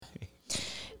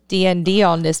D&D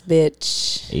on this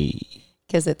bitch. Hey.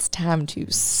 Because it's time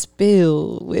to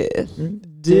spill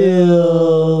with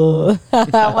Dill.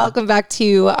 Welcome back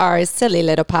to our silly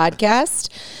little podcast.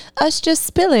 Us just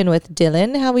spilling with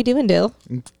Dylan. How we doing, Dill?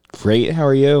 Great. How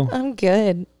are you? I'm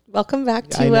good. Welcome back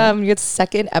to your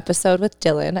second episode with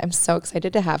Dylan. I'm so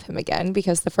excited to have him again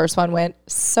because the first one went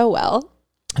so well.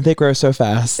 They grow so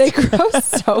fast. They grow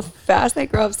so fast. They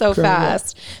grow up so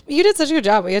fast. You did such a good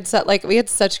job. We had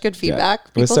such good feedback.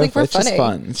 Yeah. People think we're it's funny. Just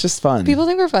fun. It's just fun. People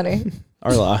think we're funny.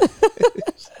 Arla.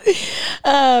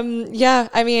 Yeah.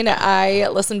 I mean, I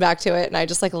listened back to it and I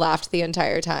just like laughed the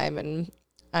entire time, and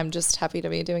I'm just happy to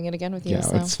be doing it again with you. Yeah,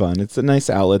 so. It's fun. It's a nice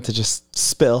outlet to just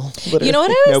spill. Literally. You know what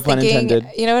I was no thinking? pun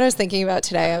intended. You know what I was thinking about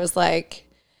today? I was like,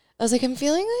 I'm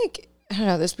feeling like, I don't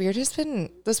know, this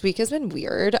week has been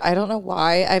weird. I don't know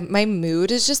why. My mood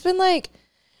has just been like,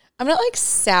 I'm not like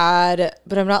sad,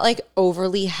 but I'm not like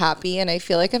overly happy. And I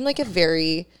feel like I'm like a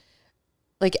very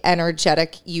like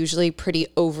energetic, usually pretty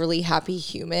overly happy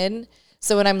human.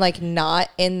 So when I'm like not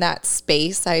in that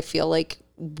space, I feel like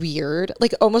weird,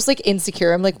 like almost like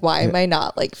insecure. I'm like, why am I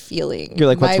not like feeling? You're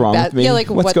like, what's wrong with me? Yeah, like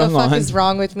What's what the fuck on? is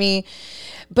wrong with me?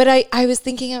 But I was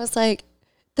thinking, I was like,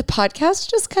 the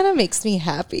podcast just kind of makes me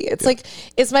happy. It's like,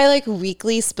 it's my like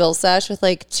weekly spill sesh with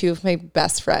like two of my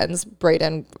best friends.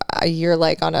 Brayden, you're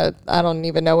like on a, I don't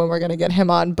even know when we're going to get him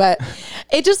on, but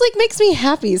it just like makes me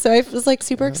happy. So I was like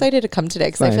super excited to come today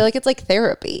because I feel like it's like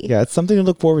therapy. Yeah, it's something to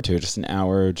look forward to. Just an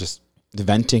hour, just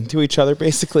venting to each other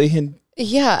basically. And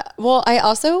yeah. Well, I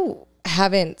also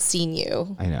haven't seen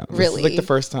you. I know. Really. This is like the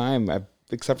first time,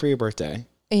 except for your birthday.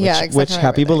 Yeah, Which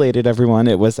happy belated, everyone.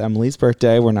 It was Emily's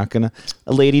birthday. We're not going to,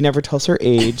 a lady never tells her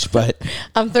age, but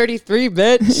I'm 33,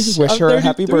 bitch. wish her a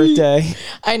happy birthday.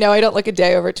 I know I don't look a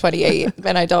day over 28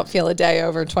 and I don't feel a day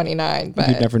over 29, but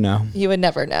You'd never know. You would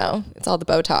never know. It's all the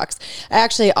Botox.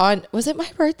 Was it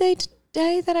my birthday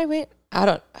today that I went?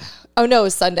 Oh no, it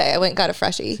was Sunday. I went and got a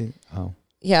freshie. Oh.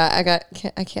 Yeah,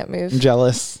 I can't move. I'm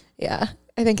jealous. Yeah.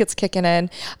 I think it's kicking in.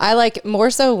 I like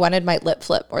more so wanted my lip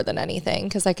flip more than anything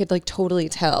because I could like totally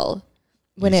tell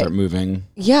when you start moving.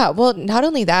 Yeah. Well, not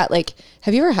only that, like,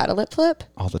 have you ever had a lip flip?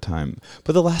 All the time.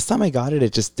 But the last time I got it,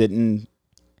 it just didn't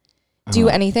do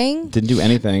anything. Didn't do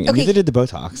anything. And Okay. neither did the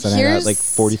Botox. And I got like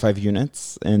 45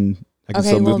 units and I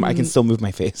can I can still move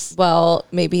my face. Well,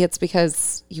 maybe it's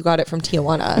because you got it from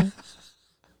Tijuana.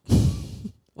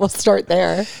 We'll start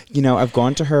there. You know, I've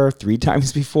gone to her 3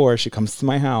 times before. She comes to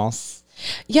my house.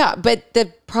 Yeah, but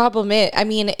the problem is, I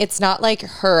mean, it's not like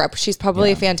her. She's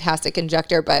probably a fantastic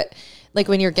injector, but like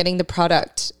when you're getting the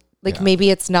product, like maybe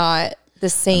it's not the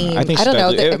same. I don't know.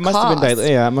 It must have been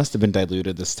diluted. Yeah, it must have been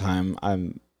diluted this time. I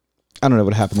don't know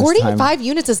what happened this time. 45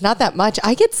 units is not that much.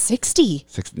 I get 60.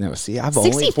 No, see, I've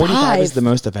 65. only 45 is the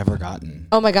most I've ever gotten.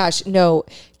 Oh my gosh. No,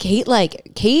 Kate,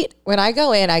 when I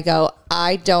go in, I go,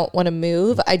 I don't want to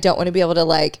move. I don't want to be able to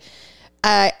like,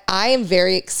 I am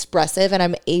very expressive and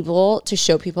I'm able to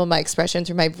show people my expression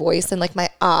through my voice and like my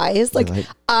eyes. Like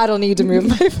I don't need to move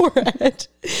my forehead.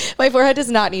 My forehead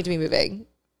does not need to be moving.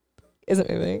 Is it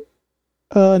moving?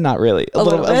 Not really. A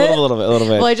little bit.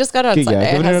 Well, I just got it on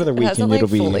Sunday. Give it another week and it'll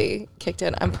be fully kicked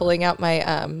in. I'm pulling out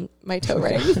my my toe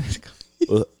ring.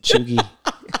 Chuggy.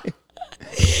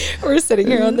 We're sitting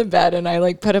here on the bed and I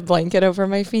like put a blanket over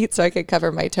my feet so I could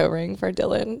cover my toe ring for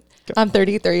Dylan. I'm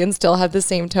 33 and still have the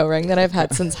same toe ring that I've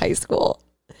had since high school.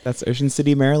 That's Ocean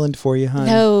City, Maryland for you, huh?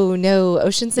 No.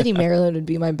 Ocean City, Maryland would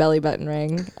be my belly button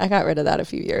ring. I got rid of that a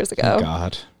few years ago. Oh,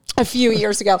 God. A few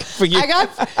years ago. I got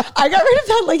rid of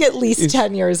that like at least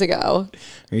 10 years ago.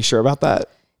 Are you sure about that?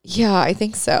 Yeah, I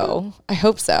think so. I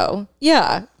hope so.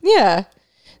 Yeah. That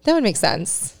would make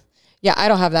sense. Yeah, I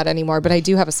don't have that anymore, but I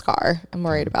do have a scar. I'm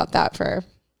worried about that for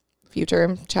future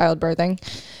childbirthing.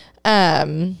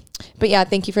 But yeah,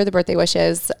 thank you for the birthday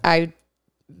wishes. I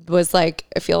was like,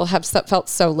 felt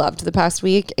so loved the past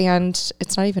week and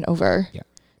it's not even over. Yeah.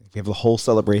 We have a whole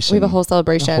celebration. A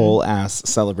whole ass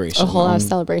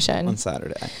celebration on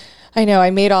Saturday. I know.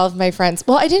 I made all of my friends.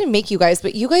 Well, I didn't make you guys,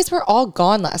 but you guys were all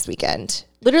gone last weekend.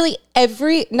 Literally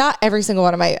not every single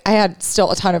one of I had still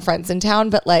a ton of friends in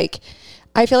town, but like,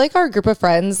 I feel like our group of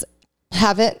friends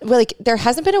there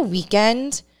hasn't been a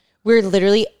weekend where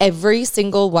literally every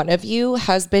single one of you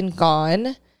has been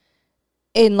gone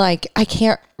in like, I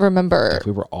can't remember. Like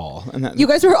we were all. You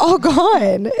guys were all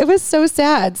gone. It was so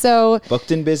sad. So booked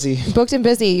and busy.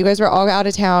 You guys were all out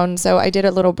of town. So I did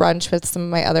a little brunch with some of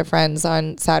my other friends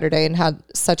on Saturday and had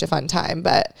such a fun time,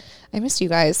 but I missed you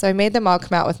guys. So I made them all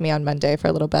come out with me on Monday for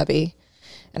a little bevy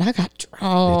and I got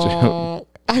drunk.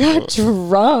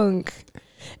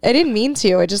 I didn't mean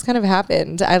to. It just kind of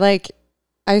happened. I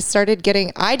I started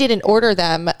getting, I didn't order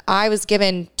them. I was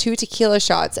given 2 tequila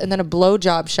shots and then a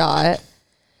blowjob shot.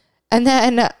 And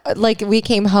then like we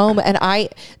came home and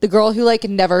the girl who like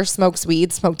never smokes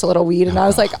weed, smoked a little weed. And I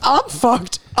was like, I'm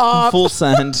fucked up. Full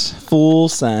send.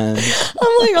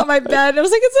 I'm like on my bed. I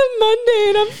was like, it's a Monday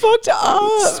and I'm fucked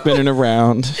up. Spinning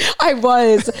around. I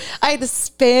had the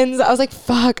spins. I was like,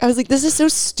 fuck. I was like, this is so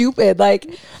stupid.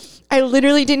 Like, I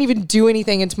literally didn't even do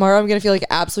anything, and tomorrow I'm going to feel like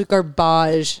absolute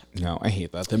garbage. No, I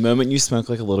hate that. The moment you smoke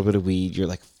like a little bit of weed, you're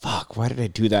like, fuck, why did I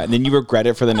do that? And then you regret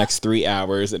it for the next 3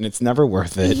 hours, and it's never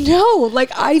worth it. No, like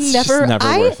it's never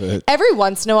worth it. Every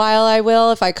once in a while I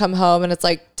will, if I come home and it's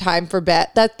like time for bed.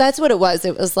 That's what it was.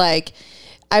 It was like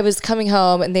I was coming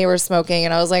home and they were smoking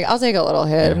and I was like, I'll take a little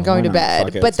hit. Yeah, I'm going to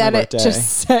bed. But then it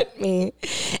just sent me.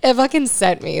 It fucking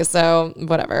sent me. So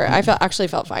whatever. I actually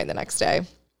felt fine the next day.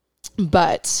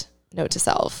 But note to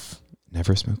self.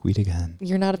 Never smoke weed again.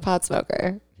 You're not a pot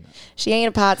smoker. She ain't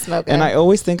a pot smoker. And I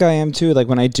always think I am too. Like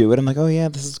when I do it, I'm like, oh yeah,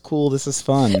 this is cool. This is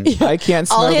fun. Yeah. I can't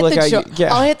smoke I'll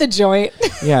hit the joint.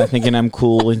 Yeah, thinking I'm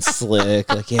cool and slick.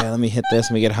 Like, yeah, let me hit this,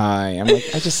 let me get high. I'm like,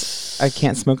 I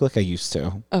can't smoke like I used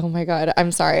to. Oh my God.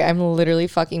 I'm sorry. I'm literally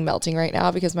fucking melting right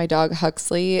now because my dog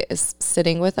Huxley is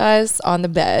sitting with us on the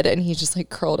bed and he's just like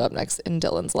curled up next in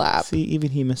Dylan's lap. See,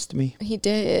 even he missed me. He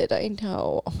did. I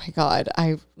know. Oh my God.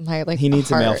 He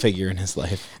needs a male figure in his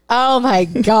life. Oh my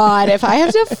God. If I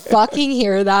have to fucking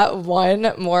hear that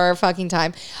one more fucking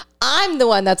time, I'm the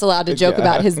one that's allowed to joke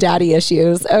about his daddy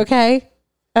issues. Okay.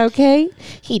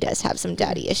 He does have some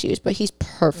daddy issues, but he's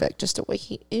perfect just the way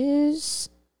he is.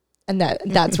 And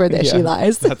that's where the issue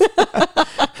lies.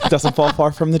 Doesn't fall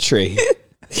far from the tree.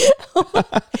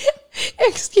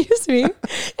 Excuse me.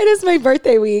 It is my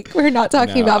birthday week. We're not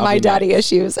talking about my daddy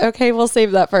issues. Okay, we'll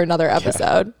save that for another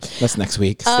episode. Yeah, that's next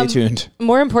week. Stay tuned.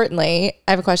 More importantly,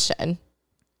 I have a question.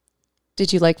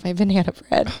 Did you like my banana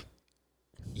bread?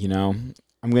 You know,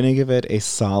 I'm going to give it a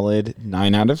solid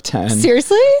 9 out of 10.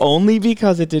 Seriously? Only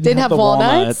because it didn't have the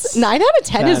walnuts. 9 out of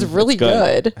 10 is really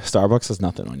good. Starbucks has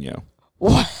nothing on you.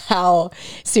 Wow.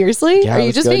 Seriously? Yeah, are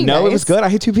you just being nice? No, it was good. I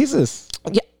had 2 pieces.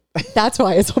 Yeah. That's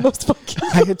why it's almost fucking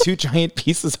I had 2 giant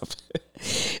pieces of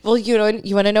it. Well, you want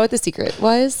to know what the secret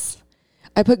was?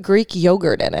 I put Greek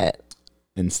yogurt in it.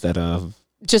 Instead of...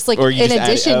 Just like in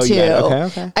addition to...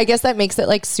 Okay. I guess that makes it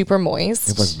like super moist.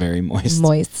 It was very moist.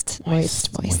 Moist.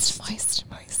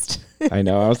 I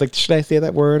know. I was like, should I say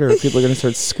that word or are people going to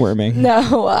start squirming?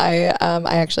 No, I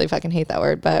actually fucking hate that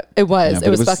word, but it was. Yeah,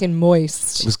 it was fucking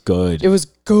moist. It was good. It was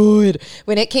good.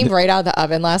 When it came right out of the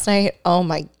oven last night, oh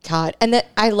my God. And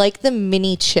I like the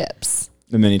mini chips.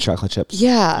 The mini chocolate chips.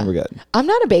 Yeah. They were good. I'm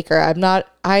not a baker.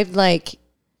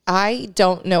 I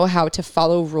don't know how to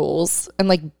follow rules, and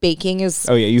like baking is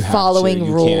you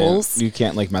following rules. You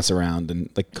can't like mess around, and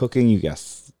like cooking, you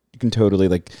can totally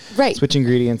like switch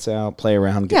ingredients out, play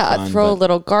around, get fun, throw a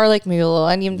little garlic, maybe a little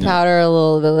onion powder, a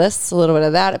little bit of this, a little bit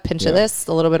of that, a pinch of this,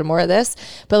 a little bit more of this.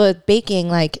 But with baking,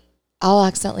 like I'll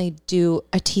accidentally do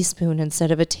a teaspoon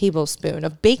instead of a tablespoon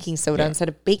of baking soda instead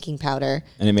of baking powder,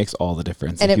 and it makes all the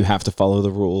difference. And you have to follow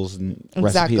the rules and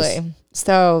recipes.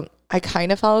 So I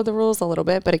kind of followed the rules a little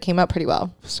bit, but it came out pretty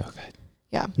well. So good.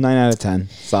 Yeah. 9 out of 10.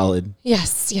 Solid.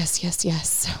 Yes.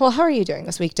 Well, how are you doing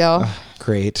this week, Dill?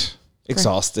 Great.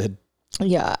 Exhausted.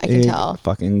 Yeah, I can tell.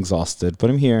 Fucking exhausted, but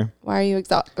I'm here. Why are you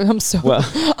exhausted? I'm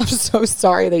so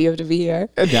sorry that you have to be here.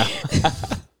 No.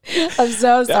 I'm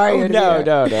so sorry. No.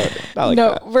 Not like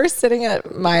that. We're sitting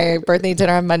at my birthday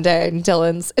dinner on Monday and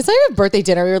Dylan's. It's not even a birthday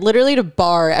dinner. We were literally at a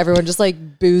bar. Everyone just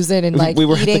like boozing and like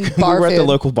eating bar food. We were at the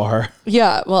local bar.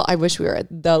 Yeah. Well, I wish we were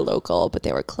at the local, but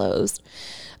they were closed.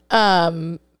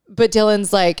 But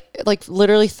Dylan's like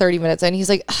literally 30 minutes in, he's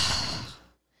like,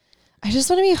 I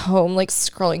just want to be home, like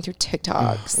scrolling through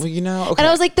TikToks. Well, okay. And I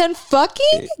was like, then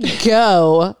fucking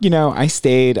go. I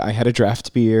stayed. I had a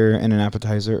draft beer and an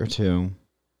appetizer or 2.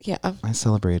 Yeah. I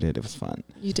celebrated. It was fun.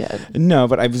 You did. No,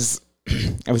 but I was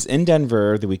in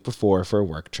Denver the week before for a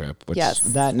work trip, which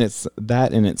that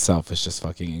in itself is just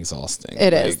fucking exhausting.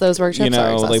 It is. Those work trips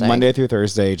are exhausting. Like Monday through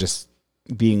Thursday, just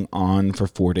being on for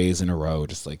 4 days in a row,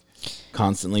 just like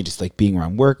constantly just like being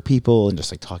around work people and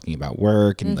just like talking about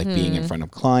work and like being in front of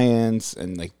clients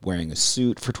and like wearing a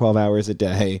suit for 12 hours a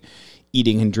day,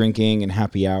 eating and drinking and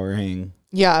happy houring.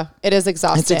 Yeah, it is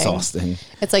exhausting. It's exhausting.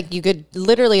 It's like you could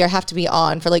literally have to be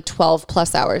on for like 12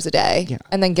 plus hours a day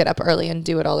and then get up early and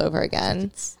do it all over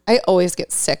again. I always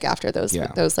get sick after those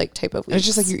like type of weeks. And it's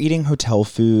just like you're eating hotel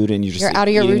food and you're out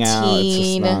of your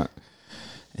routine.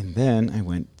 And then I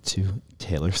went to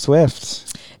Taylor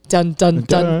Swift. Dun, dun,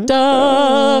 dun,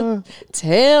 dun.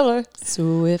 Taylor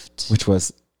Swift. Which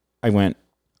was, I went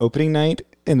opening night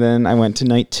And then I went to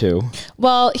night 2.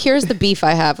 Well, here's the beef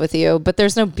I have with you, but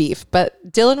there's no beef.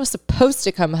 But Dylan was supposed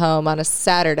to come home on a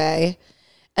Saturday,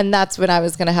 and that's when I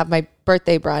was going to have my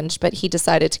birthday brunch, but he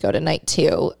decided to go to night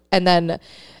 2. And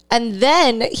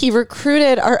then he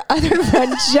recruited our other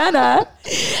friend, Jenna,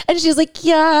 and she's like,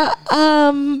 yeah,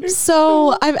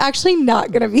 so I'm actually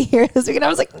not going to be here this week. And I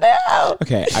was like, no.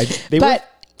 Okay. They were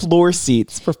floor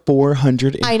seats for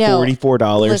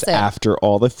 $444 after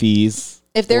all the fees.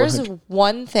 If there's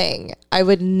one thing I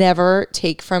would never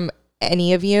take from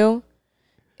any of you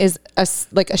is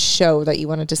a show that you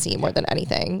wanted to see more than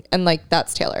anything. And like,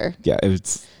 that's Taylor. Yeah.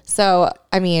 It's so,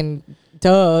 I mean,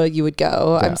 duh, you would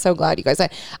go. Yeah. I'm so glad you guys, I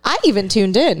even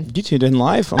tuned in. You tuned in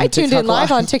live on I tuned in live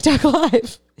on TikTok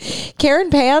Live. Karen,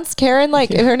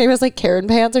 like her name was like Karen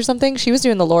Pants or something. She was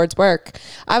doing the Lord's work.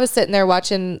 I was sitting there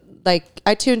watching, like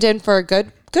I tuned in for a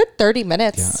good 30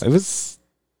 minutes. Yeah, it was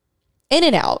in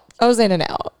and out. I was in and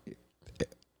out.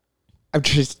 I'm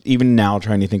just even now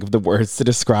trying to think of the words to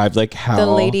describe like how the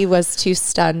lady was too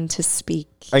stunned to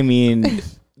speak. I mean,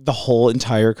 the whole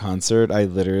entire concert, I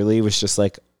literally was just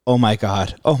like, oh my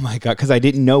God. Because I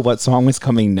didn't know what song was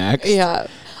coming next. Yeah.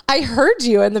 I heard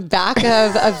you in the back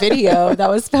of a video that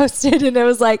was posted, and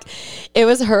it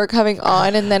was her coming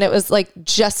on, and then it was like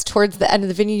just towards the end of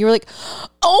the video, you were like,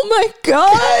 oh my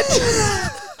God.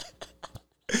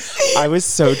 I was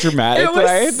so dramatic, but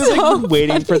I had been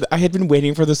I had been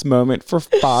waiting for this moment for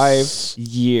 5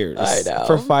 years. I know.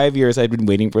 For 5 years, I'd been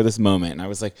waiting for this moment, and I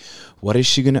was like, "What is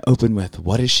she going to open with?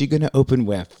 What is she going to open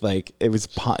with?" Like it was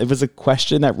a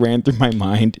question that ran through my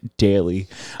mind daily.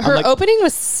 Her opening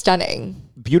was stunning,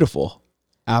 beautiful,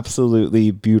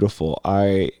 absolutely beautiful.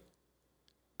 I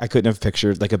couldn't have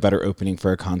pictured like a better opening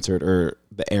for a concert or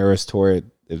the Eras tour. It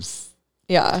was.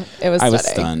 Yeah, it was. I was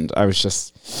stunned. I was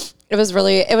just. It was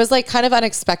like kind of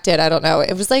unexpected. I don't know.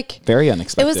 It was like very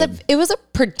unexpected. It was a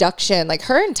production. Like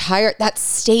that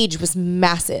stage was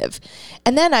massive.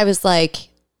 And then I was like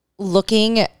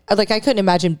looking, like I couldn't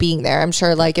imagine being there. I'm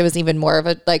sure like it was even more of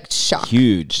a like shock.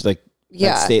 Huge. Like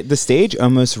the stage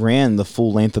almost ran the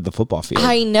full length of the football field.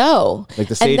 I know. Like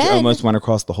the stage almost went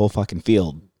across the whole fucking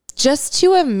field. Just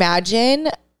to imagine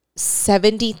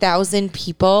 70,000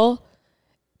 people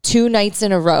 2 nights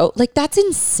in a row. Like that's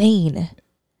insane.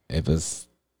 It was,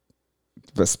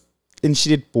 and she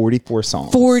did 44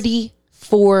 songs.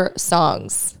 44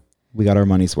 songs. We got our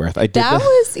money's worth.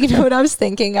 You know what I was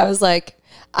thinking? I was like,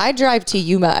 I drive to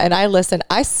Yuma and I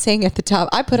sing at the top.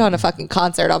 I put on a fucking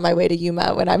concert on my way to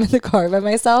Yuma when I'm in the car by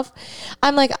myself.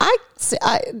 I'm like,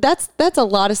 that's a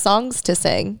lot of songs to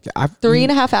sing.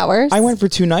 3.5 hours. I went for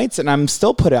 2 nights and I'm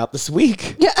still put out this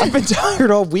week. Yeah. I've been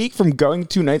tired all week from going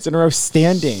 2 nights in a row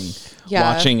standing.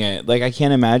 Yeah. Watching it. Like I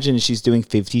can't imagine she's doing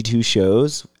 52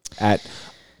 shows at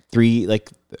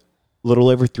little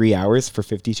over 3 hours for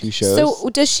 52 shows. So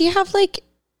does she have like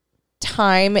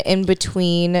time in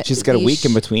between? She's got a week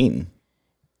in between.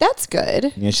 That's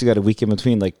good. Yeah, she's got a week in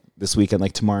between, like this weekend,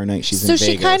 like tomorrow night she's in Vegas.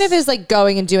 So she kind of is like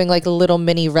going and doing like little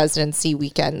mini residency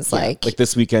weekends. Yeah, like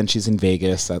this weekend she's in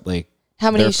Vegas at like.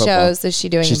 How many shows is she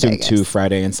doing She's in doing Vegas? 2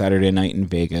 Friday and Saturday night in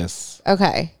Vegas.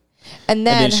 Okay. And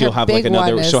then she'll have like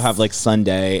she'll have like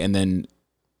Sunday, and then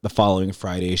the following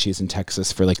Friday she's in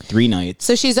Texas for like 3 nights.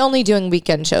 So she's only doing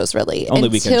weekend shows really.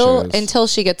 Weekend shows. Until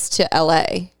she gets to LA.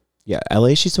 Yeah,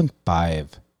 LA she's doing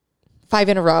 5. 5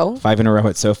 in a row? 5 in a row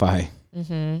at SoFi.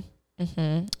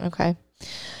 Okay.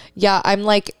 Yeah, I'm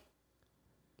like,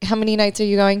 how many nights are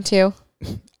you going to?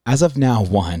 As of now,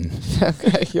 1.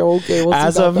 Okay, you're okay.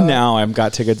 As of now, I've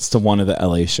got tickets to one of the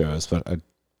LA shows, but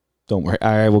don't worry,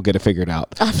 I will get it figured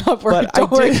out. I'm not worried.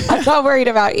 I'm not worried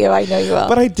about you. I know you will.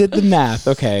 But I did the math.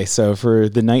 Okay, so for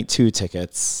the night 2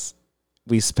 tickets,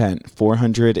 we spent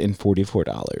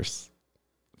 $444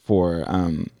 for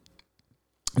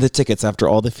the tickets after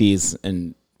all the fees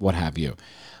and what have you.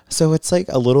 So it's like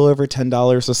a little over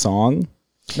 $10 a song.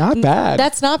 Not bad.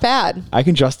 That's not bad. I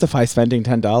can justify spending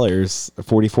 $10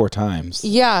 44 times.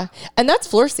 Yeah, and that's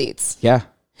floor seats. Yeah.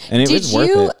 And it was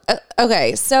worth it.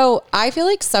 Okay, so I feel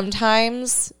like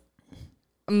sometimes,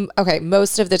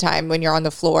 most of the time when you're on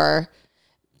the floor,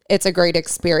 it's a great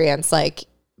experience.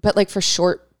 But like for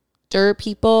shorter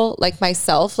people like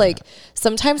myself, like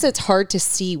sometimes it's hard to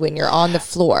see when you're on the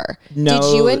floor. No.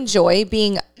 Did you enjoy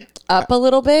being up a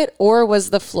little bit, or was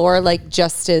the floor like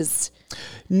just as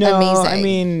amazing? I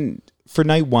mean, for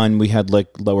night 1, we had like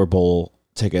lower bowl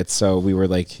tickets, so we were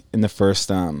like in the first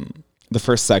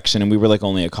section, and we were like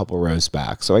only a couple rows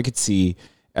back, so I could see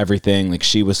everything. Like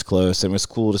she was close, and it was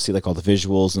cool to see like all the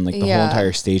visuals and like the whole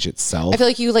entire stage itself. I feel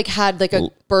like you like had like a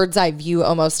bird's eye view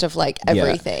almost of like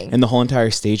everything. And the whole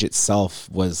entire stage itself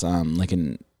was like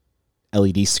an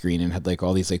LED screen and had like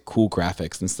all these like cool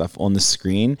graphics and stuff on the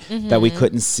screen that we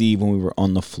couldn't see when we were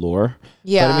on the floor.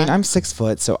 Yeah. But I mean, I'm 6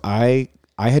 foot, so I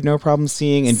had no problem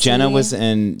seeing, and Jenna was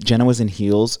in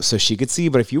heels, so she could see.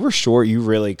 But if you were short, you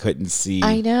really couldn't see.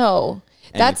 I know.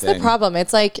 That's the anything. problem.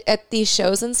 It's like at these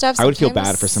shows and stuff. I would feel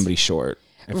bad for somebody short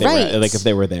if they were, like if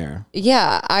they were there.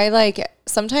 Yeah, I like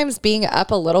sometimes being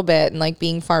up a little bit and like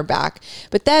being far back.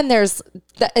 But then there's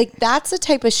that's a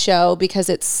type of show because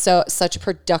it's such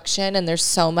production and there's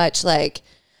so much like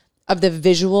of the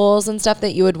visuals and stuff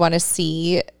that you would want to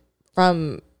see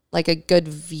from like a good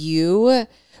view.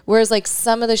 Whereas like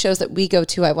some of the shows that we go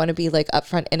to, I want to be like up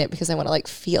front in it because I want to like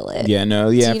feel it. Yeah, no,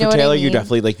 yeah. For Taylor, you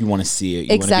definitely like you want to see it.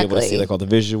 You want to be able to see like all the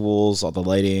visuals, all the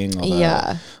lighting,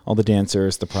 all the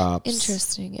dancers, the props.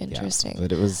 Interesting. Yeah,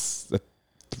 but it was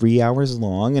 3 hours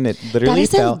long, and it literally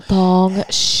felt a long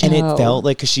show. And it felt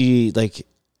like, cause she like.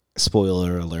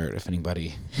 Spoiler alert! If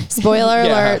anybody, spoiler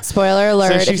alert!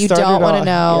 So if you don't want to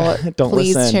know,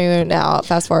 please tune out.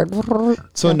 Fast forward.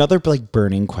 So another like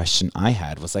burning question I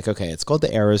had was like, okay, it's called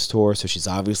the Eras Tour, so she's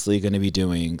obviously going to be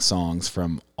doing songs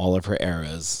from all of her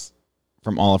eras,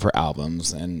 from all of her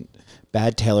albums. And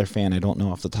bad Taylor fan, I don't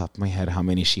know off the top of my head how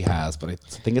many she has, but I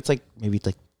think it's like maybe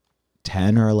like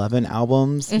 10 or 11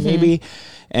 albums maybe.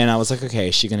 And I was like, okay,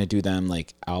 is she going to do them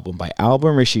like album by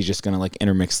album, or is she just going to like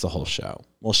intermix the whole show?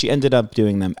 Well, she ended up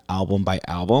doing them album by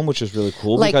album, which was really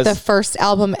cool. Like the first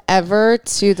album ever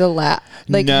to the last.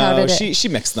 Like, no, how did she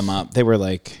mixed them up. They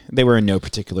were in no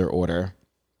particular order.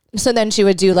 So then she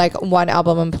would do like one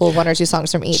album and pull 1 or 2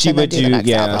 songs from each. She would do the next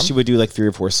album. She would do like 3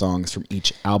 or 4 songs from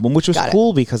each album, which was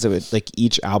cool because it would like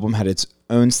each album had its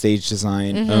own stage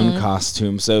design, own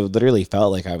costume. So it literally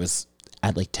felt like I was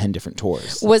at like 10 different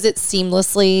tours. Was it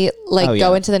seamlessly like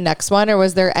go into the next one, or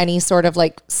was there any sort of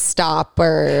like stop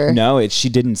or? No, she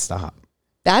didn't stop.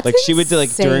 That's like insane. She would do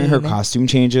like during her costume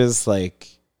changes, like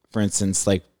for instance,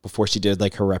 like before she did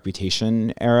like her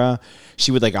Reputation era,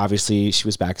 she would like obviously she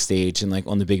was backstage and like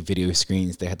on the big video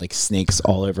screens they had like snakes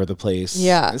all over the place.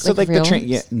 Yeah. So like the train.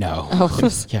 Yeah. No. Oh.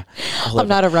 Yeah. I'm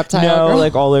not a reptile. No, girl.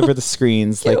 like all over the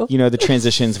screens. Like the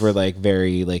transitions were like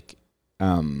very like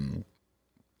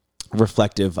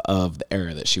reflective of the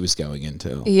era that she was going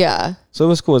into. Yeah. So it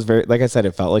was cool. It was very, like I said,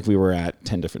 it felt like we were at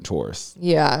 10 different tours.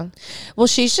 Yeah. Well,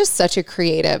 she's just such a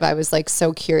creative. I was like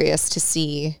so curious to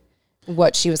see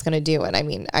what she was going to do. And I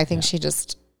mean, I think she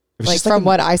just like just from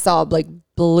what I saw, like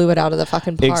blew it out of the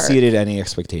fucking park. Exceeded any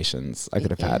expectations I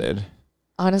could have had.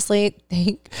 Honestly,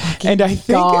 thank and I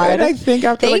think after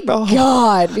thank like the whole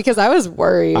God, because I was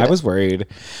worried.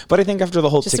 But I think after the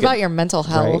whole just about your mental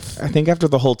health. Right, I think after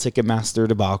the whole Ticketmaster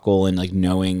debacle and like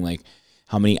knowing like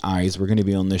how many eyes were going to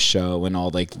be on this show and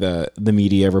all like the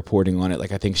media reporting on it,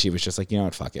 like I think she was just like, you know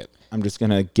what, fuck it, I'm just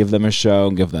gonna give them a show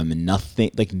and give them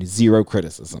nothing, like zero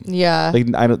criticism. Yeah, like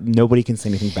nobody can say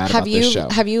anything bad about this show.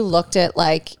 Have you looked at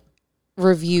like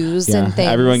reviews and things?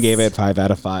 Everyone gave it 5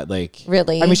 out of 5. Like,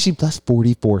 really? I mean, she blessed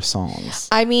 44 songs.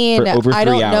 I mean, I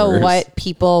don't hours. know what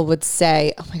people would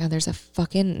say. Oh my God, there's a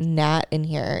fucking gnat in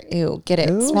here. Ew, get it.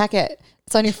 Ew. Smack it.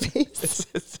 It's on your face.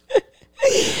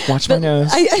 Watch my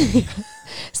nose.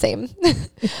 Same.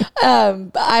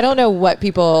 I don't know what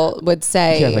people would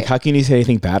say. Yeah, like how can you say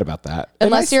anything bad about that?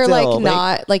 Unless you're like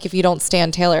not like if you don't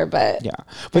stand Taylor, but yeah.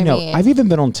 But I've even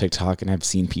been on TikTok and I've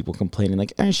seen people complaining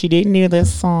like, oh, she didn't do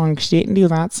this song, she didn't do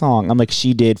that song. I'm like,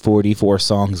 she did 44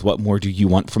 songs. What more do you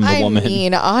want from the woman? I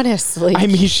mean, honestly. I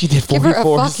mean, she did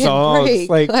 44 songs.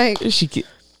 Break. Like she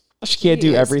can't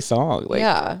do every song. Like,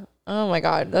 yeah. Oh my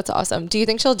God, that's awesome. Do you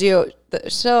think she'll do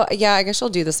yeah, I guess she'll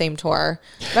do the same tour.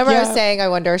 Remember I was saying I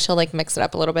wonder if she'll like mix it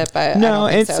up a little bit, but no,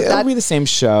 it'll be the same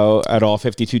show at all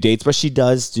 52 dates, but she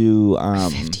does do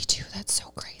 52, that's so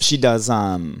crazy. She does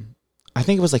I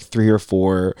think it was like 3 or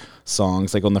 4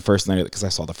 songs like on the first night, because I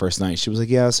saw the first night. She was like,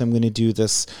 yes, I'm going to do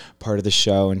this part of the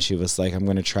show, and she was like, I'm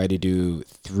going to try to do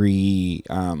 3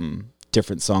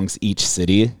 different songs each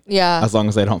city. Yeah. As long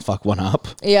as I don't fuck one up.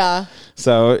 Yeah.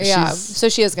 So so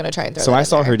she is gonna try and throw So that I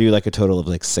saw in there. her do like a total of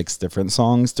like 6 different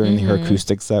songs during her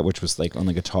acoustic set, which was like on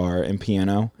the guitar and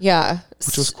piano. Yeah.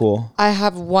 Which was cool. I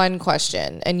have one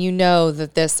question, and you know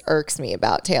that this irks me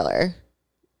about Taylor.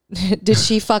 Did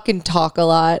she fucking talk a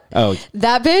lot? Oh.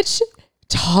 That bitch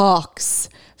talks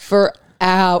for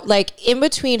out like in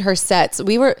between her sets.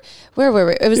 Where were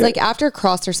we? It was like after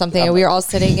Cross or something, and we were all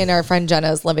sitting in our friend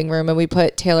Jenna's living room, and we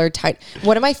put Taylor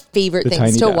one of my favorite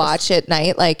things to watch at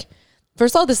night. Like,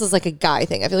 first of all, this is like a guy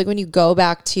thing. I feel like when you go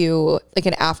back to like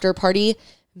an after party,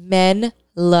 men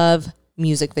love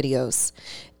music videos.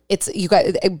 It's you got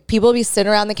people will be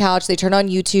sitting around the couch, they turn on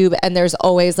YouTube, and there's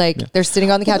always like they're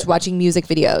sitting on the couch watching music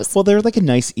videos. Well, they're like a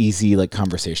nice, easy like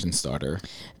conversation starter.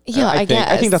 Yeah, I guess.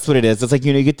 I think that's what it is. It's like,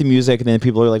 you get the music and then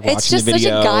people are like watching it's just the video.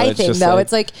 such a guy thing, though.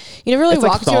 It's like you never really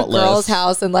walk to a girl's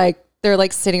house and like they're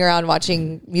like sitting around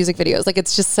watching music videos. Like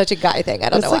it's just such a guy thing. I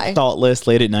don't know why. It's thoughtless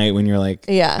late at night when you're like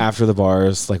after the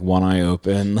bars, like one eye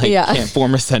open, like can't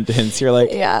form a sentence. You're like,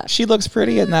 she looks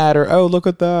pretty in that, or oh, look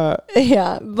at that.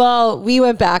 Yeah. Well, we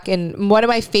went back, and one of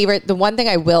my favorite, the one thing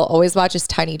I will always watch is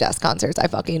Tiny Desk concerts. I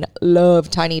fucking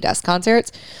love Tiny Desk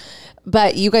concerts.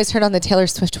 But you guys turned on the Taylor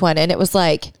Swift one, and it was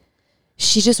like,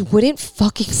 she just wouldn't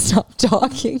fucking stop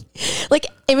talking. Like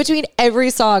in between every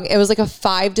song, it was like a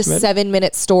 5 to 7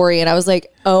 minute story. And I was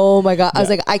like, oh my God. I was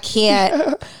like, I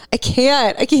can't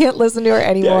listen to her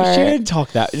anymore. Yeah, she didn't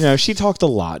talk that. She talked a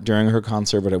lot during her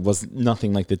concert, but it was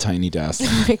nothing like the Tiny Desk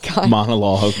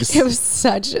monologues. It was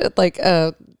such like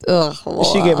a,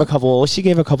 She gave a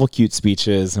couple cute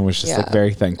speeches and was just like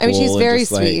very thankful. I mean, she's very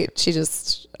sweet. She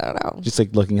just, I don't know. Just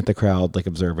like looking at the crowd, like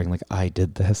observing, like I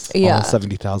did this. Yeah. All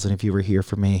 70,000 if you were here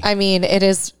for me. I mean,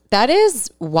 that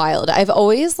is wild. I've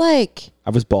always like.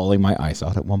 I was bawling my eyes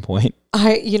out at one point.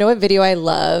 You know what video I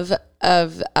love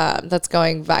of that's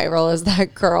going viral is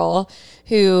that girl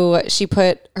who she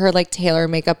put her like Taylor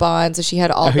makeup on, so she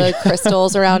had all the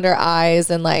crystals around her eyes,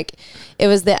 and like it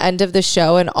was the end of the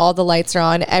show and all the lights are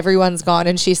on, everyone's gone,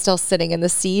 and she's still sitting in the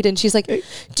seat, and she's like,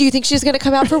 do you think she's gonna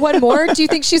come out for one more? Do you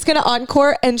think she's gonna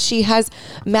encore? And she has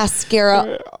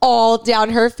mascara all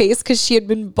down her face because she had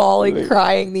been bawling,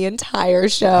 crying the entire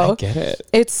show. I get it.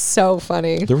 It's so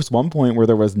funny. There was one point where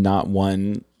there was not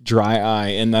one dry eye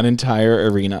in that entire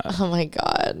arena. Oh my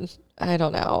God. I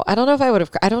don't know. I don't know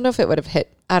if it would have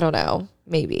hit. I don't know.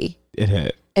 Maybe. It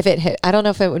hit. If it hit, I don't know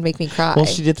if it would make me cry. Well,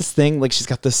 she did this thing, like she's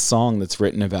got this song that's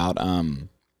written about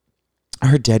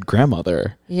her dead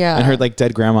grandmother. Yeah. And her like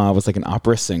dead grandma was like an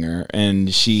opera singer,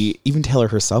 and even Taylor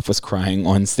herself was crying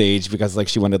on stage because like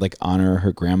she wanted to like honor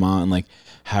her grandma and like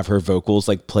have her vocals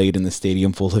like played in the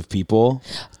stadium full of people.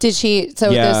 Did she?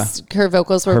 So her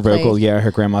vocals were played?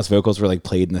 Her grandma's vocals were like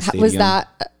played in the stadium.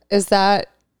 Is that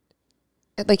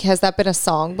like, has that been a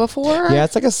song before? Yeah,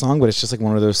 it's like a song, but it's just like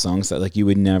one of those songs that like you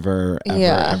would never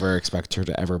ever expect her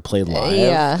to ever play live.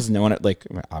 Yeah. Because no one, like,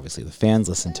 obviously the fans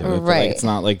listen to it, but like, it's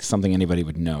not like something anybody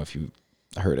would know if you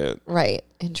heard it. Right.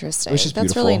 Interesting. Which is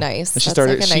That's beautiful. really nice. She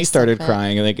started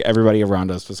crying, and like everybody around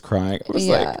us was crying. It was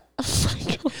like, oh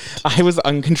my God. I was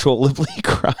uncontrollably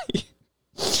crying.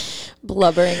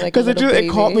 Blubbering like a little baby.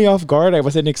 It caught me off guard. I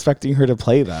wasn't expecting her to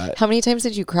play that. How many times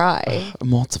did you cry?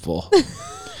 Multiple.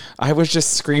 I was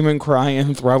just screaming,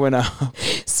 crying, throwing up.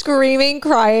 Screaming,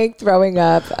 crying, throwing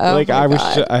up. Oh like I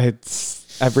had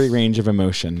every range of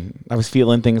emotion. I was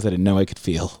feeling things I didn't know I could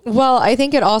feel. Well, I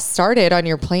think it all started on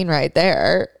your plane ride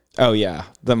there. Oh yeah,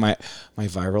 my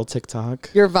viral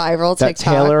TikTok. Your viral TikTok.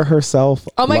 That Taylor herself.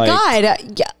 Oh my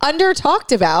God, under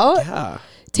talked about. Yeah.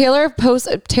 Taylor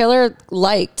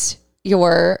liked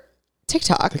your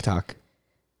TikTok.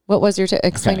 What was your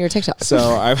explain your TikTok?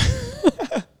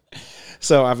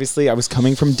 So obviously I was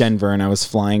coming from Denver, and I was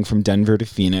flying from Denver to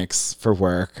Phoenix for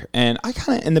work. And I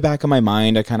kind of, in the back of my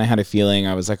mind, I kind of had a feeling.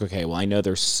 I was like, okay, well, I know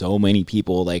there's so many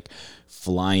people like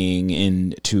flying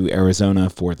into Arizona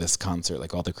for this concert,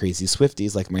 like all the crazy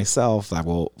Swifties like myself that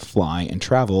will fly and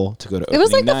travel to go to opening night. It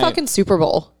was like the fucking Super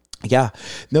Bowl. Yeah.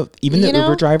 No, even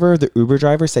the Uber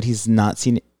driver said he's not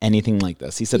seen anything like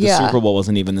this. He said the Super Bowl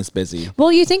wasn't even this busy.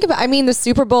 Well, you think about, I mean, the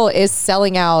Super Bowl is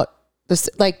selling out the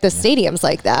stadiums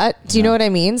like that. Do you know what I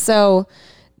mean? So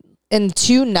in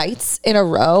 2 nights in a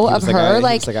row of her,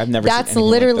 I've never that's seen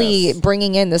literally like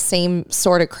bringing in the same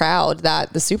sort of crowd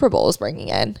that the Super Bowl is bringing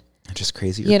in. Just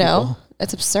crazy. You know,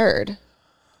 it's absurd.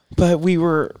 But I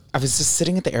was just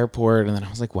sitting at the airport, and then I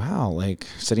was like, wow, like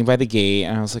sitting by the gate,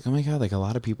 and I was like, oh my God, like a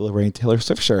lot of people are wearing Taylor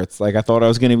Swift shirts. Like I thought I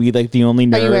was going to be like the only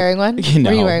nerd. Are you wearing one?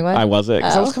 Were you wearing one? I wasn't,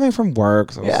 because I was coming from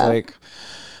work. So I was like,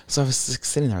 So I was like,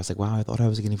 sitting there. I was like, wow, I thought I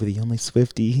was going to be the only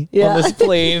Swiftie on this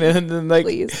plane. And then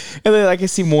like, I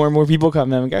see more and more people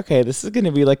come. And I'm like, okay, this is going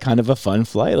to be like kind of a fun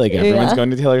flight. Like everyone's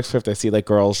going to Taylor Swift. I see like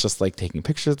girls just like taking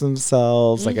pictures of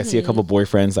themselves. Like I see a couple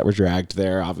boyfriends that were dragged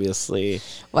there, obviously.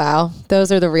 Wow.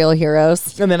 Those are the real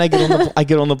heroes. And then I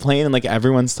get on the plane and like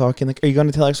everyone's talking like, are you going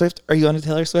to Taylor Swift? Are you going to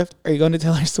Taylor Swift? Are you going to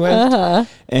Taylor Swift?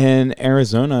 And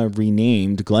Arizona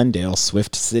renamed Glendale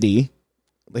Swift City.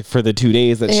 Like for the 2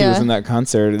 days that she was in that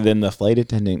concert. And then the flight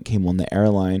attendant came on the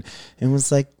airline and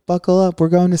was like, buckle up, we're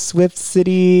going to Swift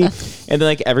City. And then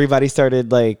like everybody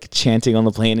started like chanting on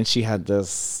the plane, and she had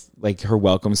this like her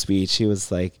welcome speech. She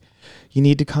was like, you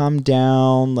need to calm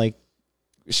down. Like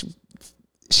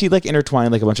she like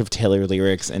intertwined like a bunch of Taylor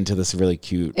lyrics into this really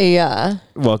cute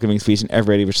welcoming speech, and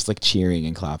everybody was just like cheering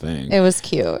and clapping. It was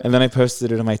cute. And then I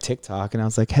posted it on my TikTok, and I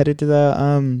was like, headed to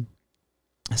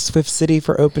Swift City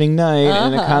for opening night,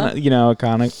 and it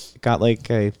kind of got like,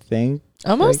 I think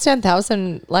almost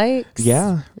 10,000 likes.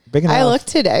 Yeah, big enough. I looked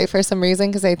today for some reason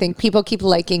because I think people keep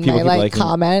liking my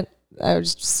comment.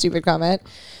 Just stupid comment.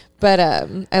 But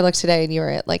I looked today and you were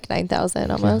at like 9,000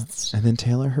 almost. Yeah. And then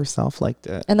Taylor herself liked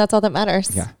it. And that's all that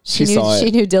matters. Yeah. She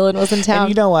knew Dylan was in town. And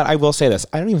you know what? I will say this.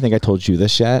 I don't even think I told you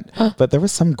this yet, but there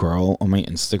was some girl on my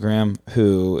Instagram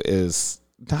who is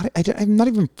I'm not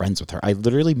even friends with her. I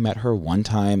literally met her one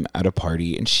time at a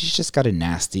party and she's just got a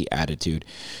nasty attitude.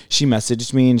 She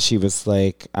messaged me and she was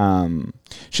like,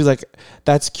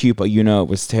 that's cute, but it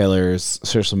was Taylor's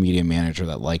social media manager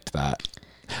that liked that.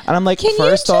 And I'm like, can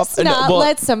first you just off, not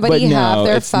let somebody have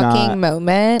their fucking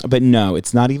moment? But no,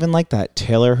 it's not even like that.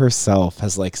 Taylor herself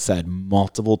has like said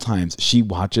multiple times she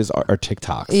watches our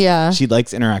TikToks. Yeah, she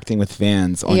likes interacting with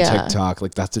fans on TikTok.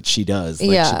 Like that's what she does.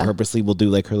 Like she purposely will do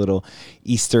like her little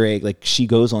Easter egg. Like she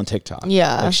goes on TikTok.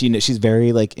 Yeah, like she's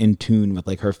very like in tune with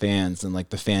like her fans and like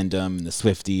the fandom and the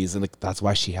Swifties, and like that's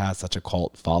why she has such a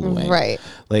cult following. Right.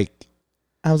 Like.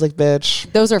 I was like,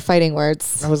 bitch. Those are fighting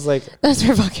words. I was like, those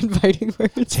are fucking fighting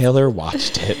words. Taylor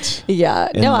watched it. Yeah.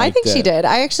 No, I think she did.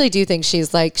 I actually do think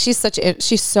she's so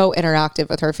interactive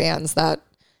with her fans that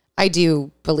I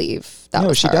do believe that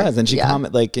was she her. does. And she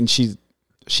comment and she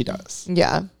does.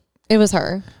 Yeah. It was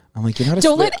her. I'm like, you're not a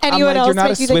Don't let anyone else you're not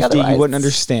make a you think Swiftie. otherwise. You wouldn't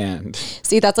understand.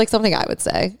 See, that's like something I would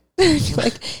say.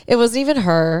 Like it wasn't even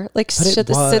her. Like sit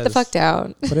the fuck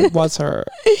down. But it was her.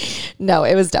 No,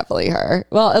 it was definitely her.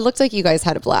 Well, it looked like you guys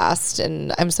had a blast,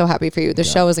 and I'm so happy for you. The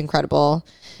show was incredible.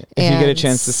 If you get a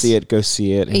chance to see it, go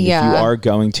see it. And if you are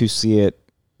going to see it,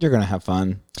 you're gonna have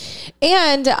fun.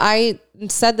 And I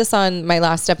said this on my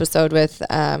last episode with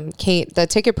Kate. The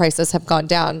ticket prices have gone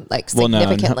down like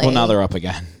significantly. Well, now they're up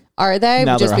again. Are they?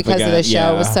 Now just because of the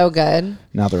show was so good?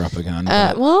 Now they're up again.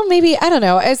 Well, maybe, I don't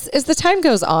know. As the time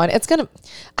goes on, it's going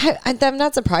to, I'm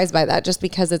not surprised by that just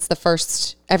because it's the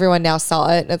first, everyone now saw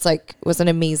it. And it's like, it was an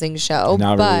amazing show.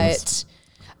 But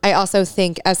I also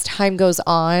think as time goes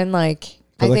on, I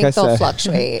think they'll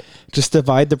fluctuate. Just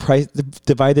divide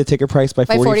the ticket price by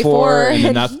 44 and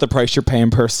then that's the price you're paying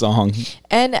per song.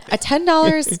 And a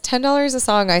 $10 a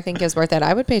song I think is worth it.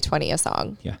 I would pay $20 a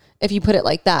song. Yeah. If you put it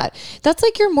like that. That's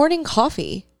like your morning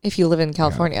coffee if you live in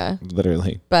California. Yeah,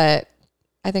 literally. But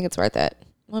I think it's worth it.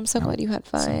 Well, I'm so glad you had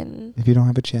fun. So if you don't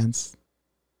have a chance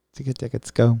to get tickets,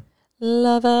 go.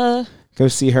 Love Go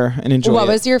see her and enjoy What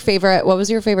was your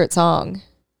favorite song?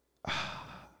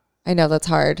 I know that's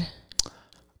hard.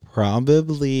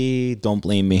 Probably Don't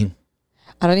Blame Me.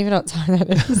 I don't even know what song that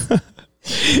is.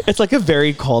 It's like a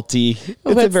very culty.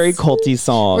 It's a very culty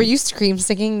song. Were you scream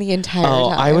singing the entire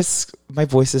time? I was. My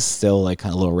voice is still like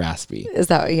kind of a little raspy. Is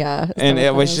that And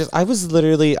it was just. I was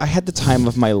literally. I had the time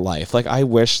of my life. Like I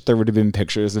wish there would have been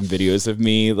pictures and videos of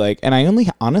me. Like, and I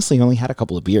honestly only had a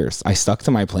couple of beers. I stuck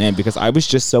to my plan because I was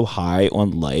just so high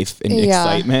on life and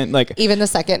excitement. Like even the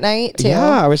second night too.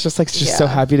 Yeah, I was just so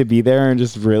happy to be there and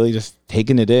just really just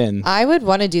taking it in. I would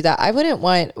want to do that. I wouldn't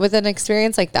want with an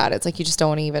experience like that. It's like you just don't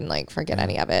want to even forget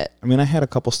any of it. I mean, I had a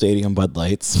couple Stadium Bud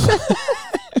Lights.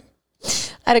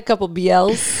 I had a couple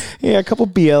BLs. Yeah, a couple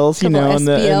BLs, in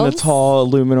the tall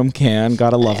aluminum can.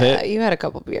 Gotta love it. You had a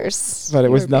couple beers. But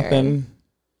it was nothing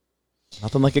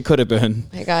like it could have been.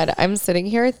 My God, I'm sitting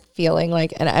here feeling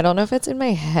and I don't know if it's in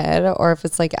my head or if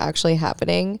it's actually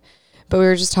happening, but we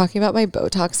were just talking about my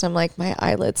Botox and I'm like, my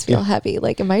eyelids feel heavy.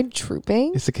 Am I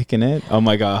drooping? Is it kicking it? Oh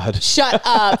my God. Shut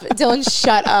up. Dylan,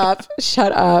 shut up.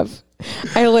 Shut up.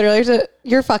 I literally have to,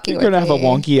 you're fucking with me. You're going to have a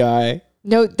wonky eye.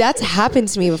 No, that's happened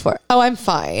to me before. Oh, I'm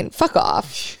fine. Fuck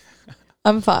off.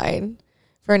 I'm fine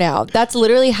for now. That's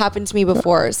literally happened to me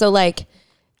before. So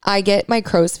I get my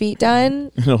crow's feet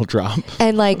done. It'll drop.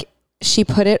 And she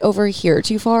put it over here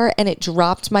too far and it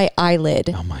dropped my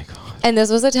eyelid. Oh my God. And this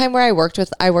was a time where I worked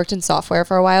in software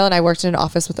for a while and I worked in an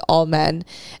office with all men.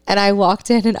 And I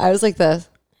walked in and I was like this.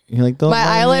 You're like, my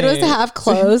eyelid was half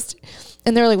closed.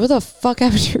 And they're like, what the fuck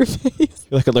happened to your face?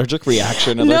 You're like allergic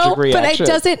reaction. No, but it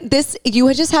doesn't.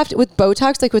 You just have to, with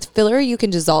Botox, with filler, you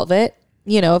can dissolve it,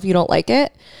 if you don't like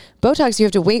it. Botox, you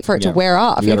have to wait for it to wear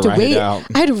off. You have to wait. I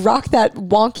had to rock that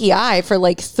wonky eye for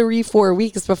 3-4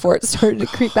 weeks before it started to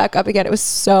creep back up again. It was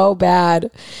so bad.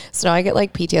 So now I get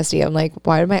PTSD. I'm like,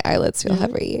 why do my eyelids feel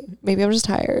heavy? Maybe I'm just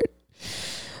tired.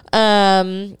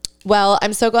 Well,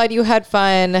 I'm so glad you had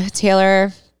fun,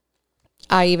 Taylor.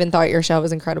 I even thought your show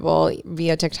was incredible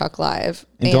via TikTok Live.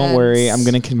 And don't worry, I'm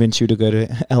going to convince you to go to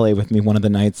LA with me one of the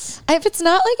nights. If it's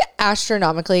not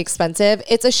astronomically expensive,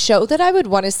 it's a show that I would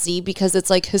want to see because it's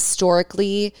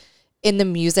historically in the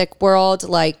music world,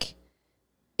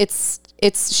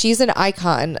 she's an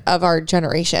icon of our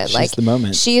generation. She's like the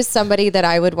moment. She is somebody that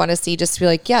I would want to see just to be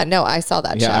like, yeah, no, I saw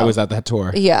that show. Yeah, I was at that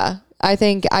tour. Yeah. I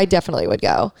think I definitely would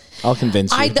go. I'll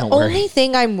convince you. The only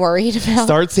thing I'm worried about.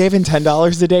 Start saving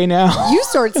 $10 a day now. You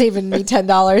start saving me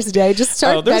 $10 a day. Just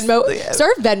start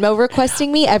Venmo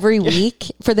requesting me every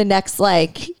week for the next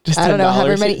just I don't know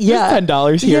however many. Yeah, just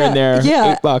 $10 here and there.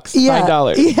 Yeah, $8, yeah,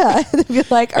 $9. Yeah, and be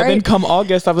like, all right. Then come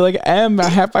August, I'll be like, I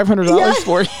have $500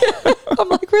 for you. I'm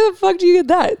like, where the fuck do you get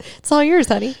that? It's all yours,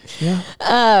 honey. Yeah.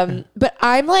 But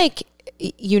I'm like,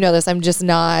 you know this. I'm just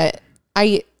not.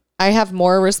 I have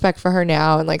more respect for her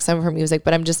now and like some of her music,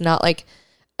 but I'm just not like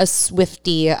a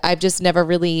Swiftie. I've just never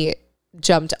really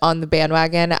jumped on the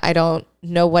bandwagon. I don't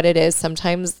know what it is.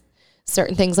 Sometimes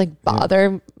certain things like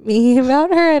bother me about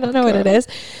her. I don't know what it is,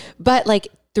 but like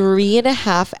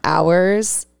 3.5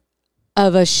 hours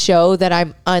of a show that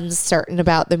I'm uncertain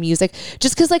about the music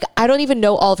just because like I don't even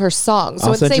know all of her songs. So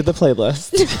I'll send you the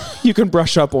playlist. You can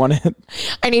brush up on it.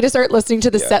 I need to start listening to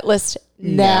the set list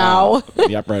now.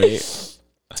 Yep, ready.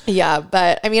 Yeah,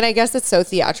 but I mean, I guess it's so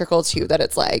theatrical too that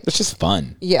it's like it's just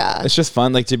fun. Yeah, it's just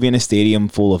fun, like to be in a stadium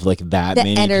full of like that the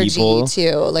many energy people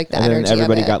too, like the and energy. Then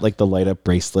everybody of it. got like the light up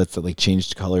bracelets that like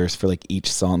changed colors for like each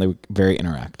song. They were very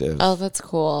interactive. Oh, that's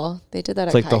cool. They did that.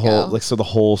 It's at like the whole like so the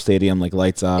whole stadium like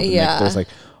lights up. And, yeah, like, there's like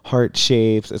heart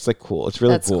shapes. It's like cool. It's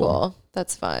really cool.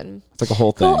 That's fun. It's like a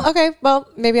whole thing. Cool. Okay, well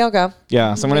maybe I'll go.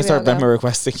 Yeah, so I'm gonna start Venmo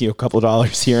requesting you a couple of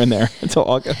dollars here and there until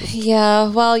August. Yeah,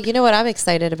 well, you know what I'm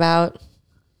excited about.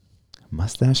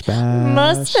 Mustache bash.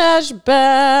 Mustache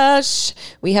bash.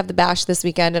 We have the bash this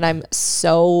weekend and I'm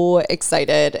so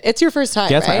excited. It's your first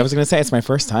time, yes, right? I was going to say it's my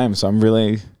first time, so I'm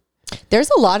really... There's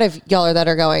a lot of y'all that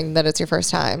are going that it's your first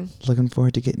time. Looking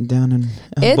forward to getting down and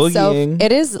boogieing.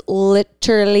 It is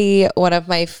literally one of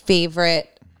my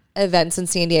favorite events in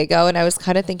San Diego. And I was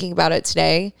kind of thinking about it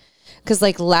today because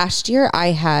like last year I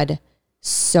had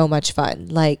so much fun.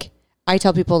 Like I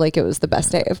tell people like it was the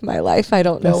best day of my life. I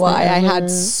don't know why. I had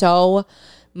so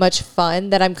much fun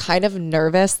that I'm kind of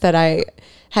nervous that I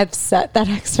have set that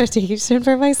expectation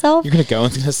for myself. You're going to go and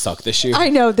it's going to suck this year. I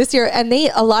know this year. And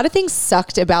a lot of things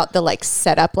sucked about the like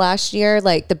setup last year.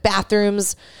 Like the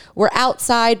bathrooms were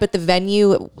outside, but the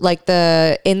venue, like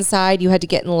the inside, you had to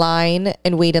get in line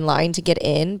and wait in line to get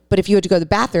in. But if you had to go to the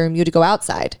bathroom, you had to go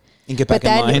outside. And get back in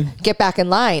line. Get back in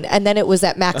line. And then it was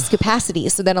at max capacity.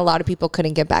 So then a lot of people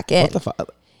couldn't get back in. What the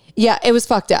fuck? Yeah, it was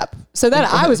fucked up. So then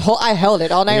I held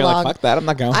it all night long. Like, fuck that, I'm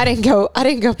not going. I didn't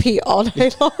go pee all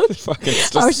night long.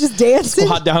 I was just dancing.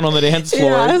 Squat down on the dance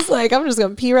floor. Yeah, I was like, I'm just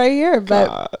gonna pee right here.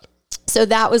 But so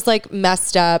that was like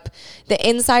messed up. The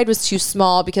inside was too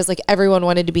small because like everyone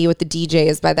wanted to be with the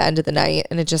DJs by the end of the night,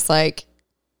 and it just like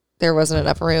there wasn't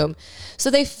enough room.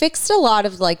 So they fixed a lot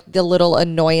of like the little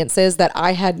annoyances that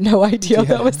I had no idea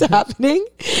that was happening,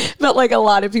 but like a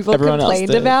lot of people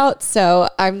complained about. So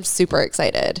I'm super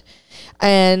excited.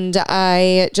 And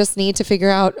I just need to figure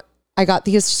out, I got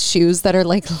these shoes that are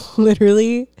like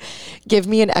literally give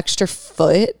me an extra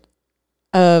foot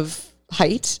of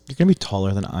height. You're going to be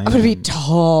taller than I am. I'm going to be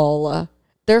tall.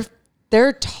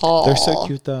 They're tall. They're so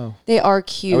cute though. They are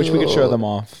cute. I wish we could show them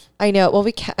off. I know. Well,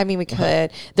 we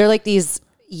could. They're like these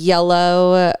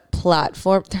yellow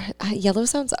platform. Yellow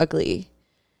sounds ugly,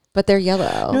 but they're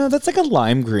yellow. No, that's like a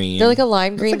lime green. They're like a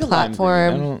lime green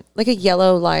platform. Like a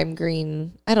yellow lime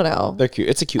green. I don't know. They're cute.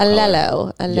 It's a cute color.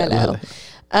 Lello.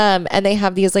 And they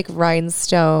have these like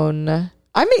rhinestone.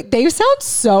 I mean, they sound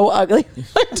so ugly.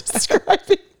 I'm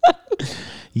describing them.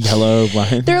 Yellow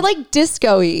line. They're like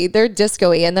disco-y. They're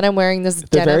disco-y. And then I'm wearing this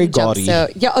denim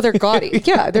jumpsuit. Yeah, they're gaudy.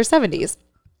 Yeah, they're 70s.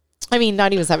 I mean,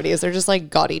 not even 70s. They're just like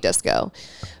gaudy disco.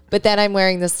 But then I'm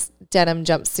wearing this denim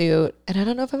jumpsuit. And I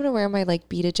don't know if I'm going to wear my like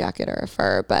beaded jacket or a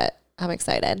fur, but I'm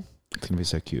excited. It's going to be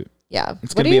so cute. Yeah.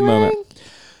 It's going to be a moment.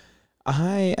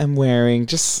 I am wearing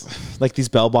just like these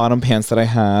bell-bottom pants that I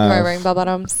have. Am I wearing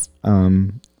bell-bottoms?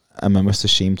 I'm almost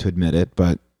ashamed to admit it,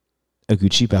 but a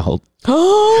Gucci belt.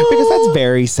 Because that's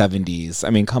very 70s. I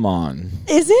mean, come on.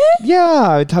 Is it?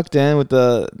 Yeah, tucked in with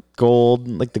the gold,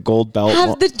 like the gold belt.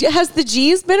 Has the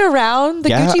G's been around? The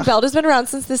Gucci belt has been around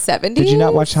since the 70s? Did you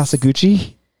not watch House of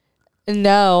Gucci?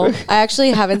 No, I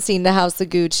actually haven't seen the House of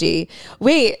Gucci.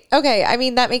 Wait, okay. I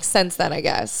mean, that makes sense then, I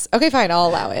guess. Okay, fine. I'll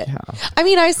allow it. Yeah. I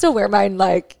mean, I still wear mine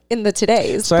like in the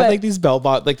todays. So I have like these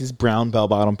these brown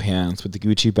bell-bottom pants with the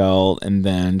Gucci belt and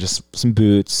then just some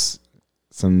boots.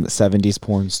 Some 70s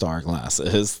porn star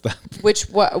glasses. What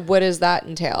does that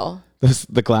entail?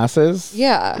 The glasses?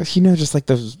 Yeah. You know, just like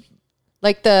those.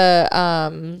 Like the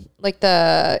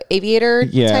aviator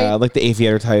type? Like the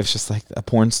aviator types, just like a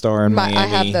porn star in Miami. I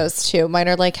have those too. Mine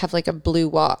are like have like a blue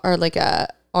or like a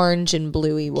orange and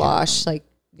bluey wash. Like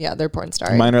Yeah, they're porn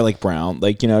stars. Mine are like brown,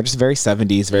 like, you know, just very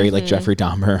 70s, very like Jeffrey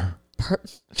Dahmer.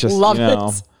 Just, Love you know.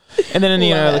 it. And then,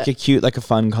 you know, Love like a cute, like a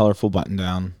fun, colorful button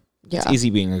down. Yeah. It's easy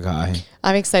being a guy.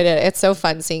 I'm excited. It's so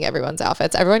fun seeing everyone's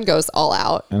outfits. Everyone goes all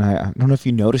out. And I don't know if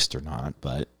you noticed or not,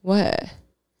 but What?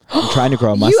 I'm trying to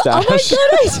grow a mustache.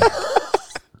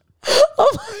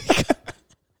 Oh my god!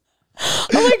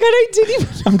 Oh my god! I didn't even.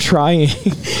 I'm trying. Wait,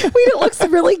 it looks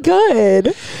really good.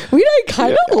 Wait, I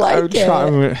kind of like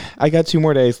it. I got 2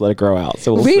 more days to let it grow out.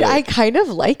 So we'll Wait, see. I kind of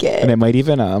like it. And I might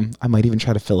even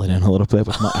try to fill it in a little bit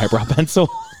with my eyebrow pencil.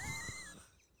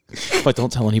 But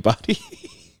don't tell anybody.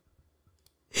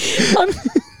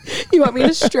 You want me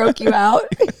to stroke you out?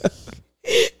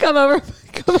 Come over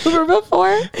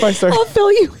before. I'll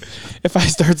fill you. If I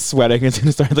start sweating, it's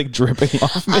gonna start like dripping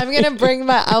off me.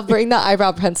 I'll bring the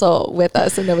eyebrow pencil with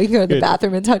us, and then we can go to the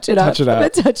bathroom and touch it up. I'm gonna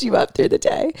touch you up through the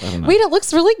day. Wait, it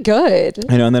looks really good.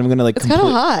 I know, and then I'm gonna like it's kind of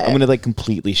hot. I'm gonna like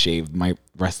completely shave my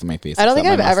rest of my face. I don't think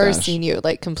I've ever seen you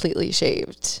like completely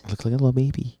shaved. I look like a little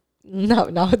baby. No,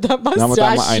 not with that mustache. Not with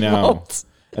that I know.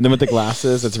 And then with the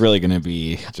glasses, it's really gonna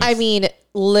be. I mean,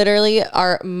 literally,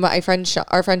 our friend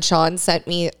Sean sent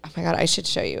me. Oh my god, I should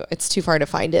show you. It's too far to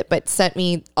find it, but sent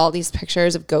me all these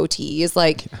pictures of goatees,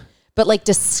 like, but like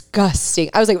disgusting.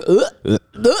 I was like,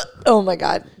 oh my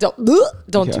god, don't do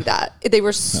that. They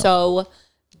were so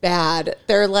bad.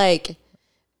 They're like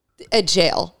a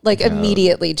jail, like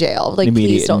immediately jail. Like,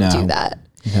 please don't do that.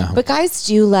 No. But guys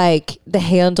do like the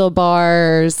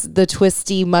handlebars, the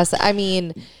twisty mustache. I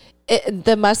mean.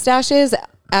 The mustaches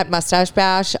at Mustache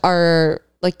Bash are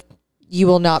like, you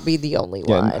will not be the only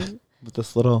one. With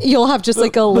this little, you'll have just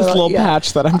like a little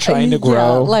patch that I'm trying to grow.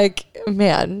 Yeah, like,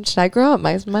 man, should I grow up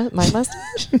my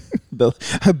mustache?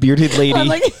 A bearded lady. I'm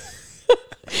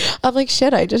like,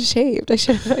 shit, I just shaved. I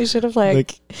should have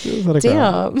like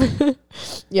damn.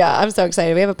 Yeah, I'm so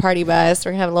excited. We have a party bus.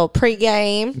 We're gonna have a little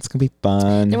pregame. It's gonna be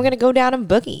fun. Then we're gonna go down and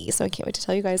boogie. So I can't wait to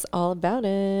tell you guys all about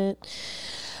it.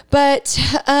 But,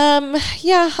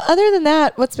 yeah, other than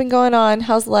that, what's been going on?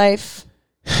 How's life?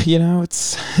 You know,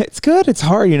 it's good. It's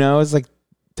hard, you know. It's like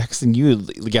texting you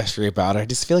yesterday about it. I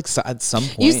just feel like at some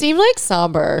point. You seem like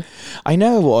somber. I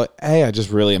know. Well, hey, I just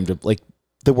really am like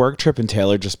the work trip in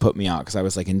Taylor just put me out because I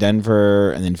was like in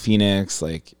Denver and then Phoenix.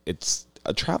 Like it's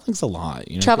traveling's a lot.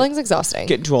 You know, traveling's exhausting.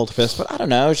 Getting too old to fist, but I don't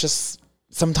know. It's just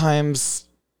sometimes.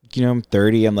 You know, I'm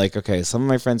 30. I'm like, okay, some of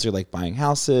my friends are like buying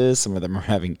houses. Some of them are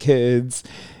having kids.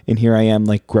 And here I am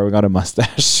like growing out a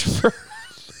mustache.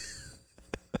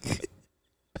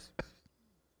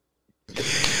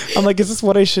 I'm like, is this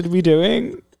what I should be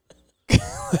doing?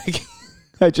 Like,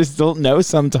 I just don't know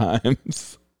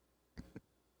sometimes.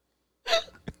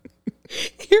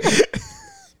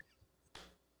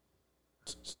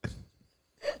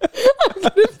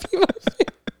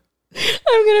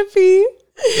 I'm gonna pee.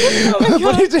 Oh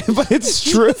my God. But it's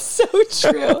true. It's so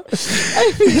true.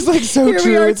 I mean, it's like so here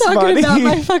true. We are it's talking funny. about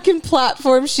my fucking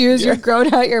platform shoes. You're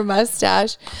growing out your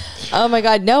mustache. Oh my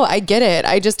God. No, I get it.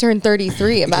 I just turned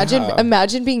 33.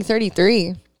 Imagine being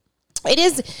 33. It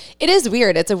is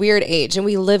weird. It's a weird age. And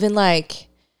we live in like,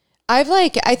 I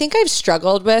think I've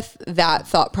struggled with that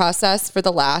thought process for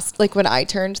the last, like when I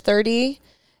turned 30,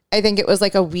 I think it was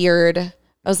like a weird,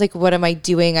 I was like, what am I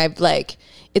doing? I've like,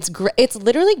 it's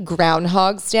literally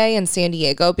Groundhog's Day in San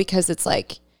Diego because it's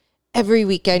like every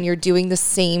weekend you're doing the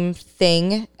same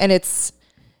thing. And it's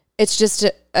just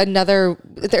another,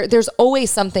 there's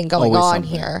always something going on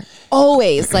here.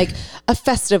 Always like a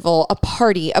festival, a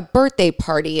party, a birthday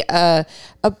party, a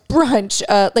brunch,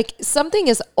 like something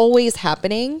is always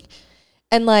happening.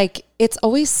 And like, it's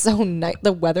always so nice.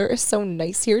 The weather is so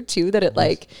nice here too, that it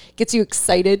like gets you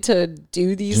excited to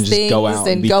do these things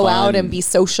and go out and be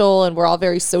social. And we're all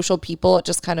very social people. It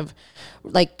just kind of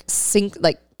like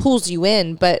pulls you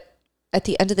in. But at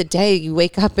the end of the day, you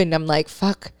wake up and I'm like,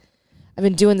 fuck, I've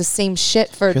been doing the same shit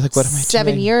for like,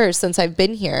 7 years since I've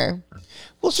been here.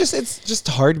 Well, it's just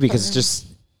hard because just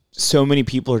so many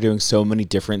people are doing so many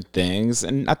different things.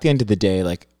 And at the end of the day,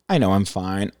 like, I know I'm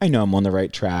fine. I know I'm on the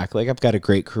right track. Like I've got a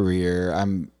great career.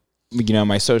 I'm, you know,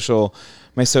 my social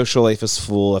life is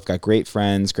full. I've got great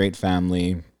friends, great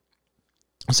family.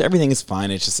 So everything is fine.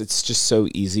 It's just so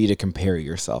easy to compare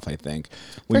yourself, I think.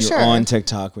 When you're on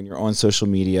TikTok, when you're on social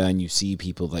media and you see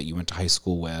people that you went to high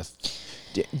school with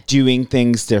doing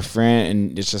things different.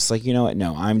 And it's just like, you know what?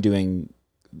 No, I'm doing...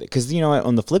 Because, you know,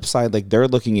 on the flip side, like they're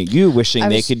looking at you wishing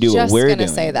they could do what we're doing. I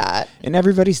was just going to say that. And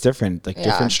everybody's different, like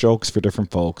different strokes for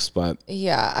different folks. But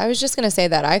yeah, I was just going to say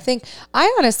that.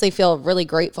 I honestly feel really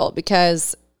grateful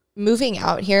because moving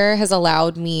out here has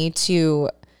allowed me to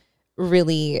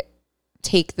really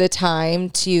take the time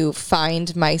to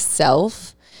find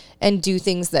myself and do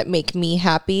things that make me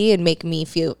happy and make me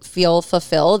feel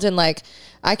fulfilled. And like,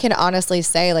 I can honestly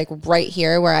say, like, right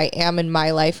here where I am in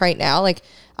my life right now, like,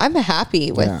 I'm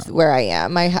happy with where I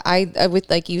am. I with,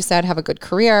 like you said, have a good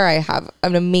career. I have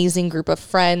an amazing group of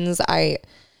friends. I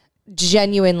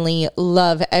genuinely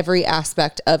love every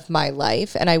aspect of my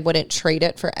life, and I wouldn't trade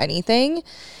it for anything.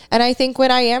 And I think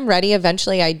when I am ready,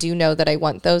 eventually I do know that I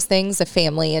want those things, a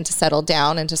family, and to settle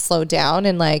down and to slow down.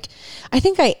 And like, I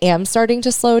think I am starting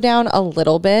to slow down a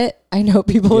little bit. I know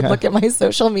people would look at my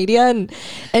social media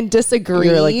and disagree.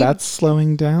 You're like, that's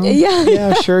slowing down? Yeah.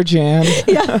 Yeah, sure, Jan.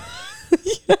 Yeah.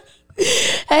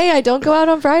 Hey, I don't go out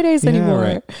on Fridays anymore.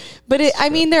 Right. But I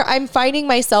mean, I'm finding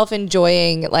myself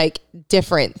enjoying like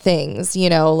different things, you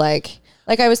know, like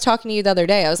I was talking to you the other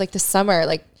day. I was like, this summer,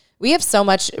 like, we have so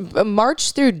much.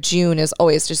 March through June is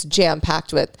always just jam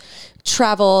packed with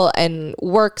travel and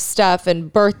work stuff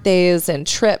and birthdays and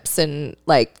trips and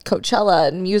like Coachella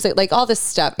and music, like all this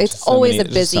stuff. It's always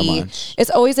it's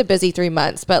always a busy 3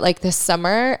 months. But like this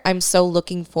summer, I'm so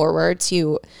looking forward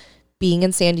to being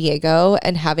in San Diego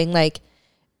and having like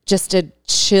just a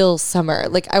chill summer.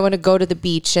 Like, I want to go to the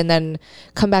beach and then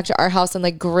come back to our house and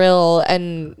like grill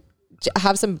and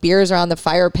have some beers around the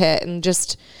fire pit and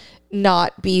just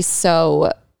not be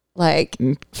so like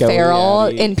feral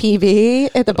in PB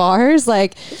at the bars.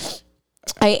 Like,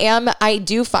 I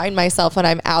do find myself when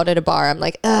I'm out at a bar, I'm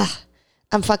like, ugh,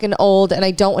 I'm fucking old and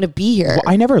I don't want to be here. Well,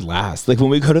 I never last. Like, when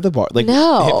we go to the bar, like,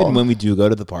 even when we do go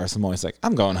to the bar, I'm always like,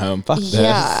 I'm going home. Fuck this.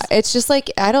 Yeah. It's just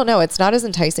like, I don't know. It's not as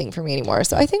enticing for me anymore.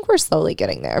 So I think we're slowly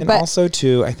getting there. And but also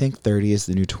too, I think 30 is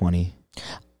the new 20.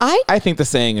 I think the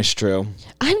saying is true.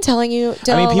 I'm telling you,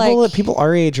 Dill, I mean, people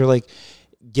our age are like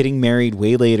getting married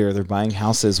way later. They're buying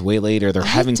houses way later. They're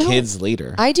having kids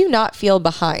later. I do not feel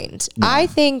behind. No. I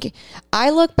think I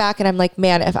look back and I'm like,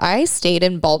 man, if I stayed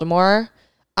in Baltimore,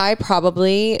 I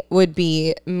probably would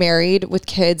be married with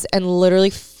kids and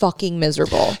literally fucking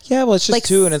miserable. Yeah, well, it's just like,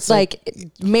 and it's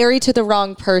like married to the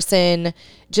wrong person,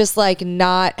 just like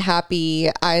not happy.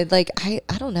 I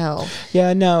don't know.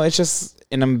 Yeah, no, it's just,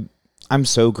 and I'm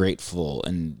so grateful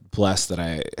and blessed that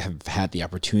I have had the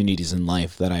opportunities in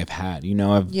life that I've had. You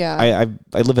know, I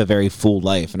live a very full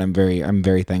life, and I'm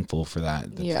very thankful for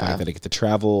that. The fact that I get to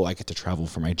travel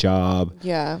for my job.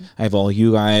 Yeah. I have all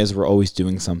you guys. We're always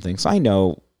doing something. So I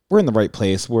know we're in the right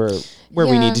place. Where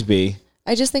we need to be.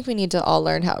 I just think we need to all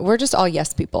learn we're just all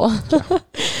yes people.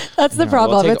 That's the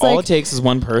problem. It's all it takes is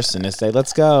one person to say,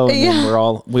 let's go. And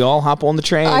then we all hop on the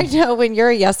train. I know, when you're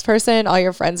a yes person, all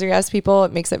your friends are yes people,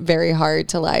 it makes it very hard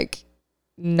to like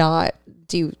not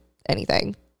do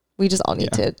anything. We just all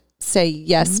need to say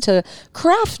yes to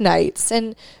craft nights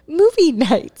and movie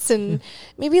nights and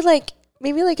maybe like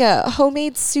a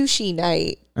homemade sushi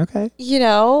night. Okay. You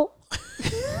know?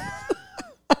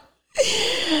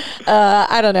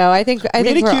 I don't know. I think we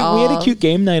had a cute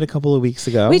game night a couple of weeks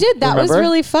ago. We did. That was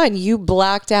really fun. You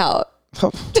blacked out.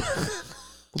 Well,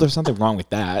 there's nothing wrong with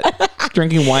that.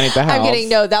 Drinking wine at the house. I'm kidding.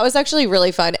 No, that was actually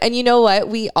really fun. And you know what?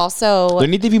 We also there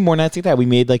need to be more nights like that. We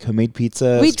made like homemade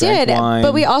pizza. We did,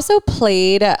 but we also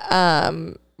played.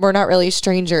 We're Not Really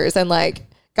Strangers, and like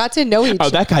got to know each other. Oh,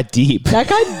 that got deep. That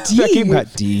game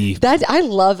got deep.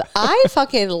 I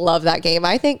fucking love that game.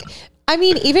 I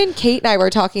mean, even Kate and I were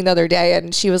talking the other day,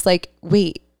 and she was like,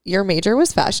 wait, your major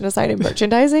was fashion design and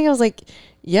merchandising? I was like,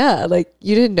 yeah, like,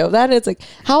 you didn't know that? And it's like,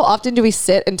 how often do we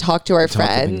sit and talk to our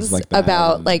friends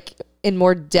about like in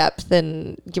more depth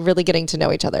and really getting to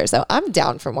know each other? So I'm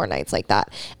down for more nights like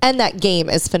that. And that game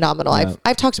is phenomenal. Yeah.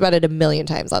 I've talked about it a million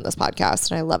times on this podcast,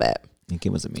 and I love it. I think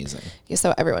it was amazing. Yeah,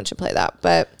 so everyone should play that.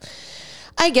 But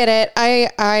I get it.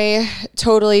 I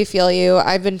totally feel you.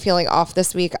 I've been feeling off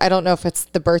this week. I don't know if it's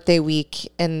the birthday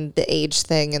week and the age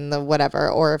thing and the whatever,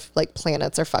 or if like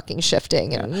planets are fucking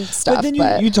shifting and stuff. But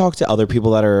then you talk to other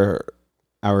people that are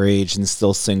our age and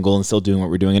still single and still doing what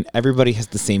we're doing, and everybody has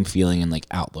the same feeling and like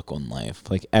outlook on life.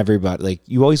 Like everybody, like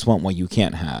you always want what you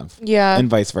can't have. Yeah. And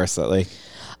vice versa. Like,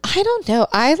 I don't know.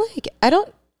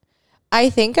 I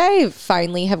think I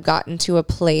finally have gotten to a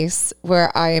place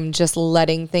where I am just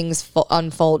letting things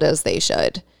unfold as they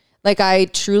should. Like I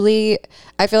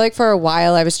feel like for a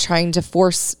while I was trying to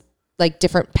force like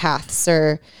different paths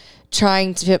or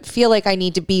trying to feel like I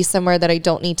need to be somewhere that I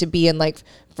don't need to be. And like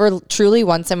for truly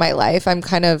once in my life,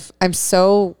 I'm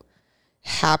so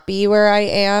happy where I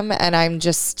am. And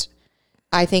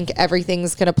I think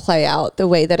everything's going to play out the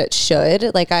way that it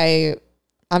should. Like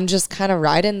I'm just kind of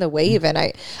riding the wave, and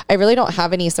I really don't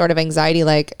have any sort of anxiety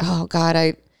like, oh God,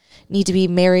 I need to be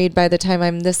married by the time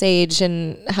I'm this age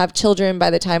and have children by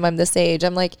the time I'm this age.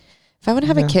 I'm like, if I want to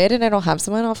have a kid and I don't have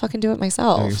someone, I'll fucking do it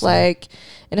myself. Like,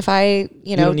 and if I,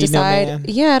 don't need decide, no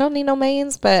man. I don't need no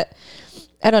mains, but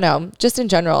I don't know, just in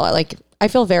general, like, I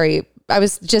feel I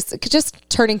was just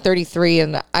turning 33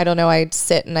 and I don't know, I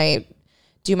sit and I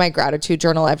do my gratitude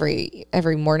journal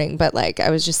every morning, but like, I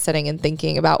was just sitting and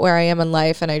thinking about where I am in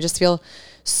life. And I just feel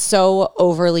so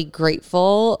overly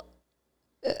grateful,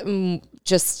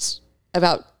 just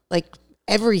about like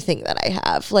everything that I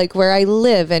have, like where I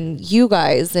live and you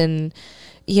guys and,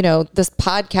 this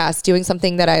podcast, doing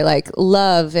something that I like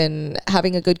love and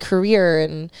having a good career.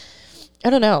 And I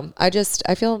don't know. I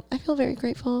feel very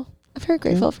grateful. I'm very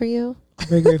grateful for you. I'm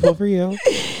very grateful for you.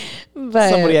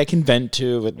 But somebody I can vent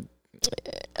to.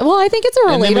 Well, I think it's a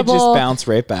relatable. And then we just bounce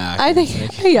right back. I think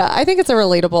it's a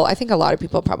relatable. I think a lot of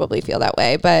people probably feel that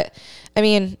way. But I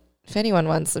mean, if anyone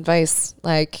wants advice,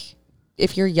 like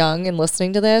if you're young and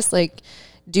listening to this, like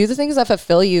do the things that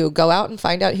fulfill you. Go out and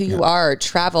find out who you are.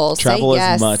 Travel say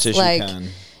yes, as much as you can.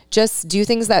 Just do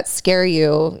things that scare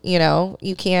you.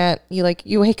 You can't,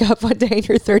 you wake up one day and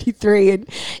you're 33 and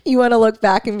you want to look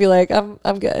back and be like, I'm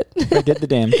good. I did the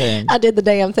damn thing. I did the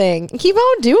damn thing. Keep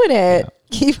on doing it. Yeah.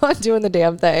 Keep on doing the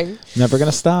damn thing. Never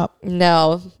going to stop.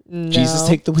 No. Jesus,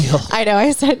 take the wheel. I know.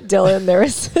 I said, Dylan,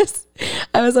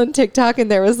 I was on TikTok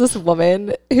and there was this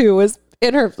woman who was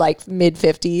in her like mid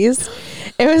 50s.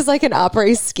 It was like an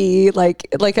après ski, like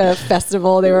a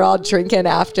festival. They were all drinking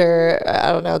after,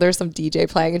 I don't know, there's some DJ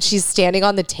playing and she's standing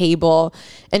on the table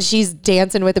and she's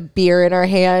dancing with a beer in her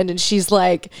hand and she's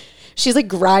like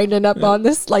grinding up on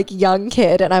this like young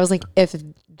kid. And I was like,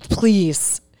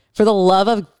 please, for the love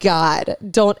of God,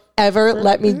 don't ever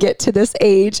let me get to this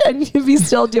age and you be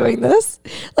still doing this.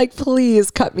 Like, please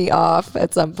cut me off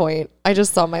at some point. I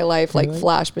just saw my life like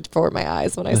flash before my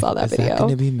eyes when I saw that video. Is that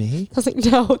going to be me? I was like,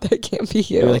 no, that can't be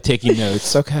you. You're like taking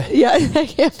notes. Okay. Yeah, that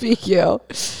can't be you.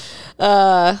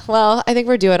 Well, I think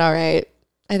we're doing all right.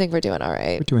 We're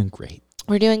doing great.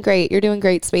 We're doing great. You're doing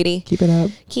great, sweetie. Keep it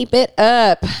up. Keep it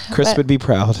up. Chris would be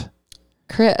proud.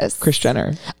 Kris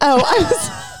Jenner. Oh,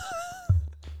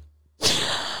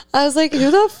 I was like, who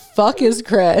the fuck is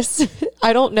Chris?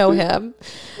 I don't know him.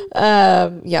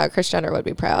 Yeah, Kris Jenner would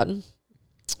be proud.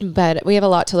 But we have a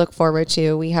lot to look forward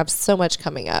to. We have so much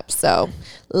coming up. So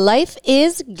life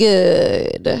is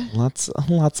good. Lots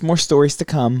more stories to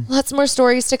come. Lots more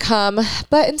stories to come.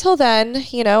 But until then,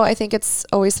 I think it's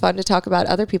always fun to talk about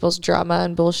other people's drama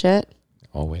and bullshit.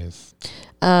 Always.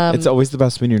 It's always the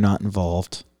best when you're not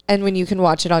involved. And when you can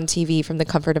watch it on TV from the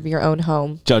comfort of your own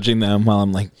home. Judging them while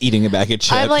I'm like eating a bag of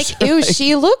chips. I'm like, ew,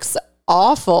 she looks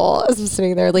awful. As I'm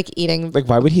sitting there like eating. Like,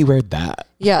 why would he wear that?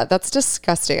 Yeah, that's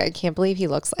disgusting. I can't believe he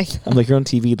looks like that. I'm like, you're on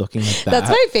TV looking like that. That's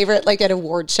my favorite, like at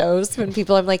award shows when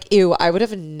people, I'm like, ew, I would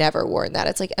have never worn that.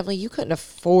 It's like, Emily, you couldn't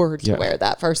afford to wear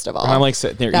that, first of all. And I'm like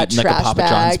sitting there eating like a Papa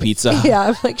John's pizza. Yeah,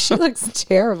 I'm like, she looks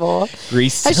terrible.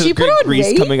 Grease. Has she put on grease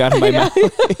weight? Coming out of my mouth.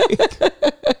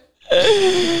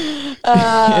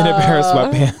 In a pair of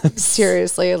sweatpants.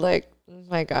 Seriously, like, oh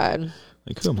my God.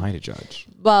 Like, who am I to judge?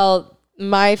 Well,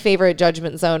 my favorite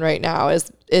judgment zone right now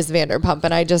is Vanderpump.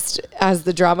 And I just, as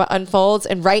the drama unfolds,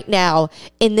 and right now,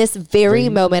 in this very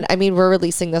moment, I mean, we're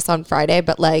releasing this on Friday,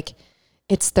 but like,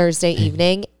 it's Thursday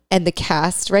evening, and the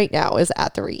cast right now is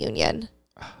at the reunion.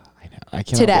 I know. I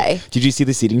can't. Today. Did you see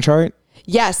the seating chart?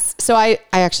 Yes. So I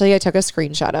took a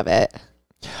screenshot of it.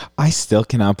 I still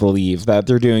cannot believe that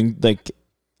they're doing like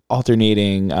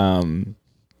alternating.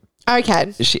 I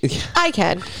can.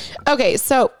 Okay,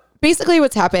 so basically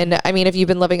what's happened, I mean, if you've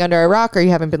been living under a rock or you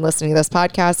haven't been listening to this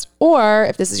podcast, or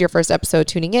if this is your first episode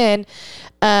tuning in,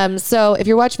 so if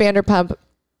you watch Vanderpump,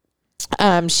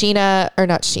 Rachel.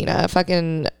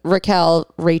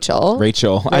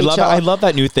 I love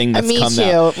that new thing that's come out. Me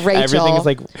too. Rachel. Everything is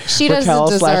like she Raquel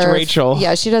doesn't deserve, / Rachel.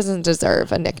 Yeah, she doesn't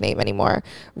deserve a nickname anymore.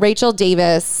 Rachel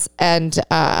Davis and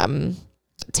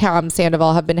Tom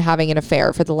Sandoval have been having an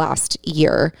affair for the last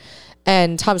year.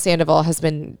 And Tom Sandoval has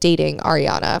been dating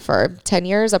Ariana for 10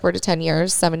 years, upward of 10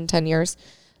 years, 10 years,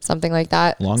 something like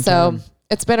that. Long time. So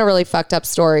it's been a really fucked up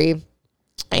story.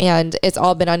 And it's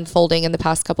all been unfolding in the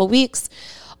past couple weeks,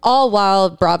 all while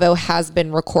Bravo has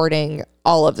been recording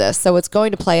all of this. So it's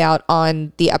going to play out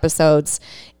on the episodes.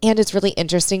 And it's really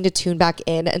interesting to tune back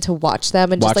in and to watch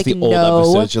them and watch just like the old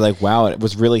episodes. You're like, wow, it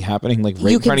was really happening like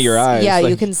right in front of your eyes. Yeah,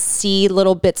 like, you can see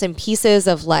little bits and pieces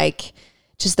of like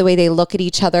just the way they look at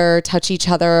each other, touch each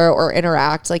other, or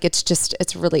interact. Like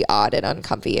it's really odd and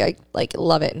uncomfy. I like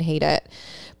love it and hate it.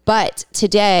 But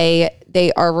today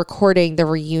they are recording the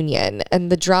reunion,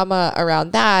 and the drama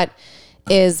around that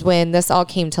is when this all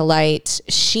came to light,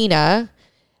 Sheena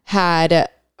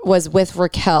was with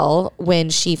Raquel when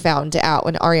she found out,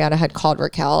 when Ariana had called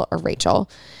Raquel or Rachel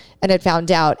and had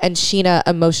found out. And Sheena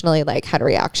emotionally like had a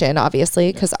reaction,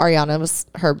 obviously, because Ariana was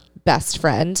her best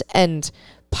friend and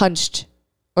punched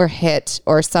or hit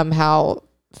or somehow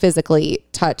physically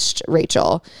touched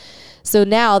Rachel. So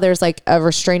now there's like a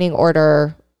restraining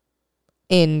order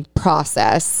in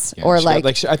process, or like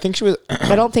I think she was.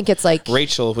 I don't think it's like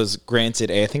Rachel was granted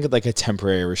I think like a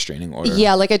temporary restraining order.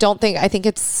 Yeah, like I think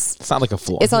it's not like a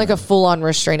full. It's not like a full on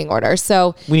restraining order.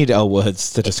 So we need Elle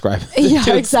Woods to describe it.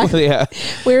 Yeah, exactly. Yeah.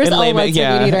 Where's Elle Woods?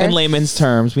 Yeah, in layman's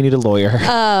terms, we need a lawyer.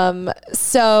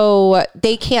 So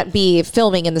they can't be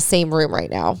filming in the same room right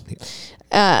now.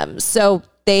 So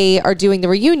they are doing the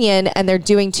reunion and they're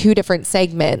doing 2 different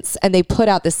segments, and they put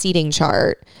out the seating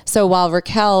chart. So while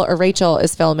Raquel or Rachel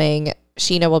is filming,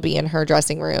 Sheena will be in her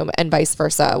dressing room, and vice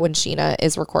versa. When Sheena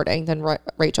is recording, then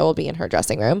Rachel will be in her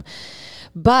dressing room.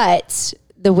 But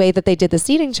the way that they did the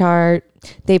seating chart,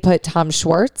 they put Tom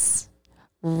Schwartz,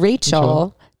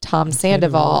 Rachel, Tom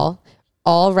Sandoval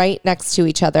all right next to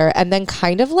each other, and then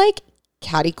kind of like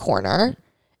catty corner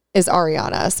is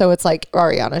Ariana. So it's like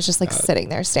Ariana's just like sitting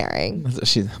there staring.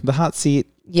 She's the hot seat.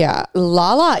 Yeah.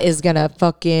 Lala is gonna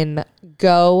fucking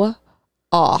go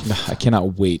off. I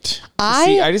cannot wait.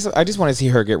 I just want to see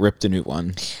her get ripped a new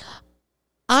one.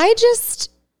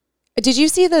 Did you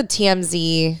see the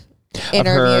TMZ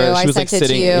interview? I sent it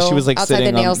to you. She was like outside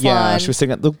sitting the nail salon. Yeah, she was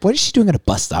sitting. Look, what is she doing at a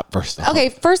bus stop? First of all, Okay,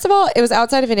 first of all, it was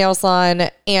outside of a nail salon,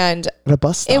 and at a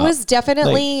bus stop. it was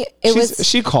definitely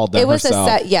she called them. It was herself.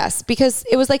 a set, yes, because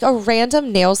it was like a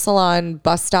random nail salon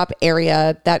bus stop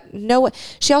area that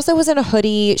she also was in a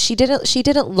hoodie. She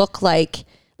didn't look like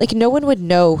no one would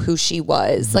know who she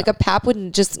was. No. Like a pap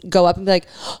wouldn't just go up and be like,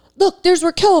 look, there's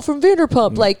Raquel from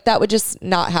Vanderpump. Like that would just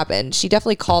not happen. She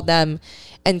definitely called them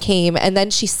and came, and then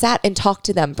she sat and talked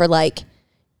to them for like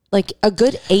a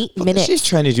good 8 minutes. She's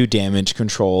trying to do damage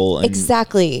control.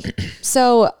 Exactly.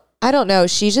 So I don't know.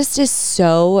 She just is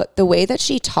the way that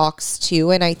she talks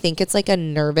too. And I think it's like a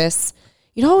nervous,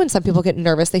 you know, when some people get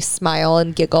nervous, they smile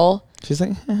and giggle.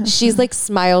 She's like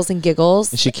smiles and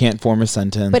giggles. And she can't form a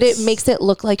sentence. But it makes it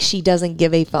look like she doesn't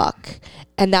give a fuck.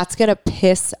 And that's going to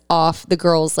piss off the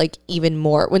girls like even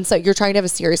more. When you're trying to have a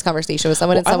serious conversation with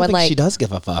someone and someone I don't think she does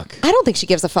give a fuck. I don't think she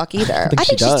gives a fuck either. I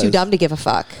think she's too dumb to give a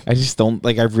fuck. I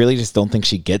really just don't think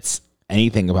she gets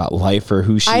anything about life or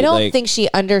who she is. I don't think she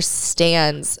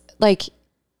understands. Like,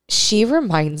 she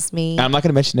reminds me. I'm not going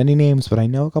to mention any names, but I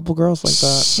know a couple girls like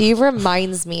that. She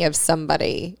reminds me of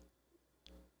somebody.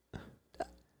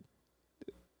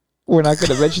 We're not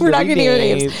going to mention any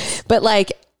names. But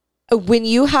like, when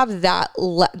you have that,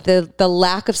 the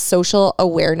lack of social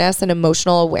awareness and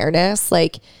emotional awareness,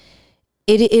 like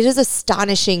it is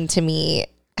astonishing to me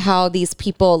how these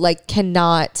people like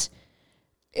cannot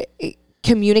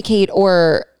communicate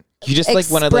or you just like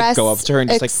want to like go up to her and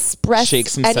just like shake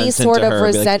some sense any sort into of her,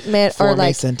 resentment like, or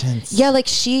like sentence. Yeah, like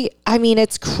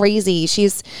it's crazy.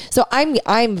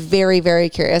 I'm very, very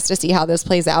curious to see how this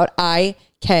plays out. I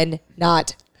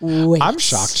cannot wait. I'm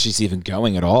shocked she's even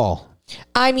going at all.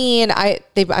 I mean, I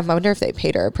wonder if they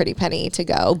paid her a pretty penny to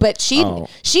go, but she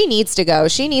needs to go.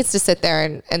 She needs to sit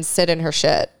there and sit in her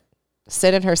shit,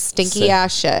 sit in her stinky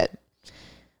ass shit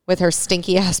with her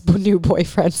stinky ass new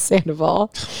boyfriend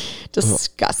Sandoval.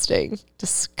 Disgusting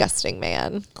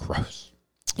man. Gross.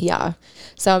 Yeah.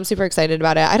 So I'm super excited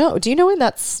about it. Do you know when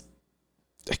that's?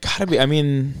 It gotta be. I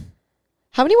mean,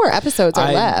 how many more episodes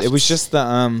are left? It was just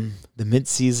the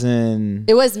mid-season.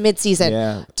 It was mid-season.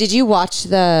 Yeah. Did you watch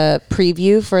the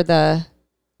preview for the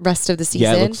rest of the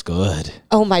season? Yeah, it looks good.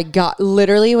 Oh my God.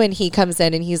 Literally when he comes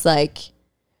in and he's like,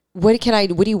 what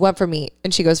do you want from me?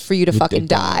 And she goes, for you to fucking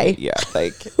die. Yeah.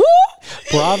 Like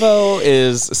Bravo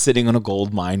is sitting on a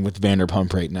gold mine with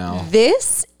Vanderpump right now.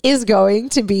 This is going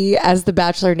to be, as the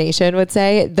Bachelor Nation would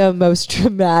say, the most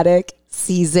dramatic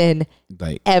season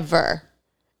ever.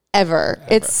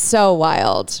 It's so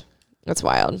wild. It's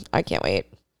wild. I can't wait.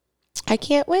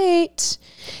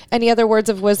 Any other words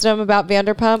of wisdom about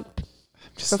Vanderpump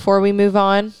before we move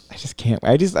on? I just can't.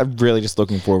 I'm really just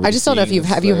looking forward. I just don't know if you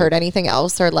heard anything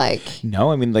else or like.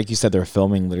 No, I mean, like you said, they're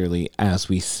filming literally as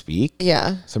we speak.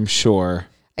 Yeah. So I'm sure.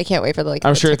 I can't wait for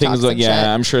I'm sure things will.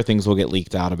 Yeah, I'm sure things will get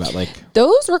leaked out about like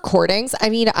those recordings. I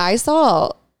mean, I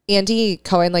saw Andy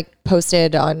Cohen like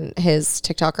posted on his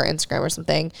TikTok or Instagram or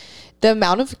something. The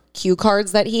amount of cue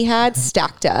cards that he had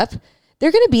stacked up.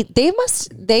 They're going to be, they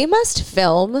must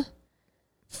film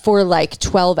for like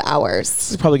 12 hours.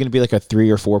 This is probably going to be like a 3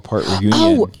 or 4 part reunion.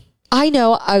 Oh, I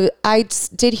know. I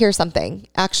did hear something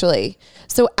actually.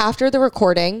 So after the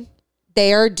recording,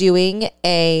 they are doing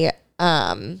a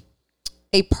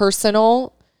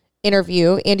personal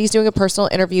interview. Andy's doing a personal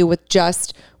interview with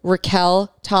just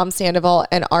Raquel, Tom Sandoval,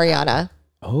 and Ariana.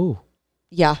 Oh,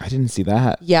 Yeah. I didn't see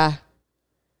that. Yeah.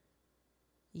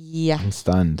 Yeah. I'm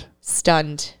stunned.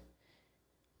 Stunned.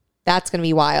 That's going to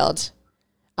be wild.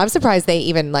 I'm surprised they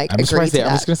even like agreed to that.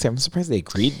 I was going to say, I'm surprised they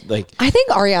agreed. Like, I think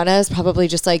Ariana is probably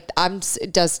just like,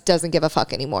 doesn't give a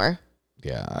fuck anymore.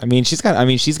 yeah. I mean, she's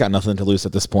got nothing to lose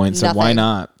at this point. So why Nothing.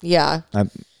 not? Yeah.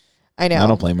 I know. I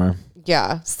don't blame her.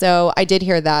 Yeah. So I did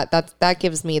hear that. That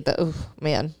gives me the, oh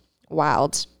man,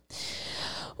 wild.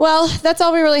 Well, that's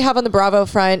all we really have on the Bravo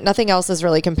front. Nothing else is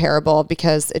really comparable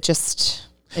because it just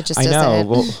I isn't. know.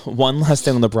 Well, one last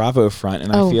thing on the Bravo front,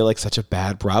 and I feel like such a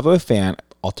bad Bravo fan.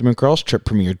 Ultimate Girls Trip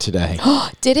premiered today.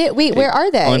 Did it? Wait, where are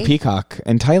they? On Peacock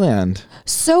in Thailand.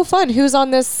 So fun. Who's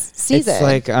on this season? It's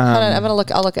like Hold on,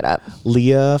 I'll look it up.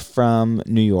 Leah from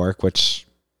New York, which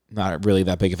not really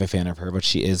that big of a fan of her, but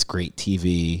she is great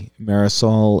TV.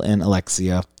 Marisol and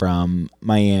Alexia from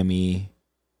Miami.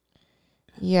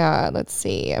 Yeah, let's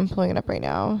see. I'm pulling it up right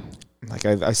now. Like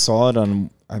I saw it on,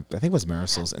 I think it was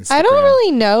Marisol's Instagram. I don't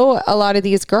really know a lot of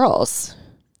these girls.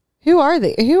 Who are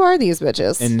they? Who are these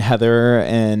bitches? And Heather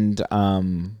and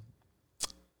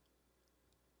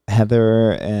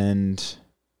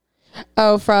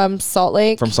from Salt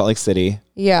Lake. from Salt Lake City.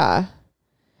 Yeah.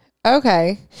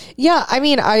 Okay. Yeah. I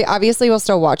mean, I obviously will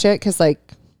still watch it because like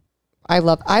I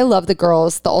love the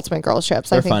girls, the Ultimate Girls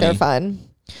trips. I think they're fun.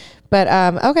 But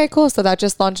okay, cool. So that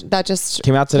just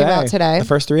Came out today. The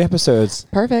first 3 episodes.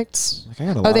 Perfect. Like, I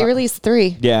got a lot. They released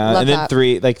 3. Yeah, Love and then that.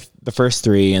 3, like the first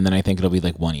 3, and then I think it'll be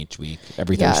like 1 each week,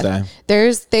 every Thursday.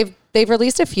 They've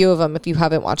released a few of them. If you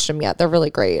haven't watched them yet, they're really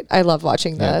great. I love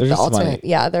watching the Ultimate. funny.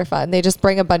 Yeah, they're fun. They just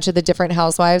bring a bunch of the different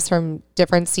housewives from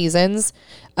different seasons,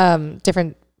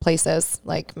 different places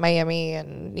like Miami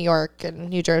and New York and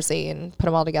New Jersey, and put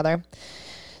them all together.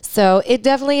 So it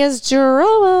definitely is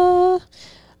drama.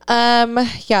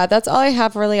 Yeah, that's all I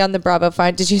have really on the Bravo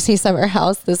front. Did you see Summer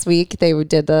House this week? They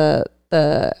did the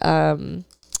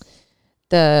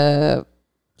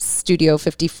Studio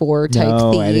 54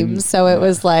 type theme. So it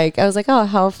was like, I was like, oh,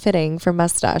 how fitting for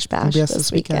Mustache Bash this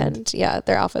weekend. Yeah,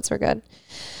 their outfits were good.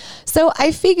 So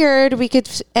I figured we could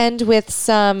end with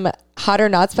some hot or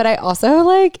nots, but I also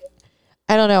I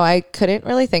don't know, I couldn't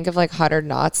really think of like hot or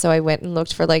not. So I went and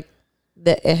looked for like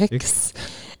the icks.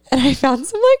 And I found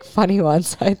some like funny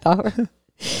ones I thought were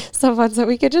some ones that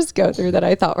we could just go through that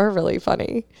I thought were really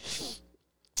funny.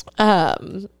 But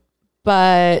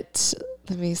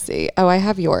let me see. Oh, I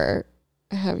have your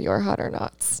hot or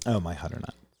nots. Oh, my hot or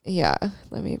not. Yeah.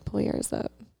 Let me pull yours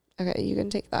up. Okay, you can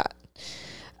take that.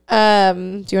 Do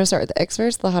you want to start with the icks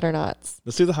first, the hot or nots?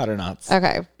 Let's do the hot or nots.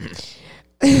 Okay.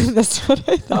 This one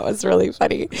I thought was really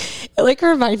funny. It like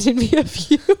reminded me of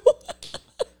you.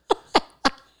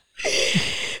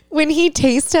 When he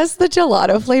taste tests the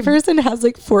gelato flavors and has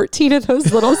like 14 of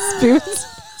those little spoons.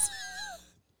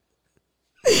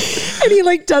 And he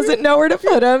like doesn't know where to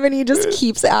put them, and he just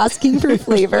keeps asking for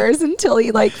flavors until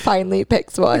he like finally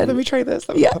picks one. Let me try this.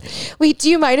 Yeah. Wait, do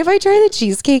you mind if I try the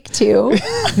cheesecake too?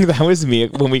 That was me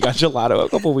when we got gelato a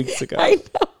couple weeks ago. I know.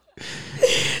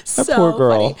 That poor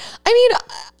girl. Funny. I mean,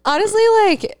 honestly,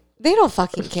 like they don't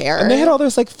fucking care. And they had all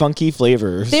those like funky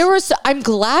flavors. I'm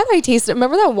glad I tasted.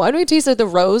 Remember that one we tasted the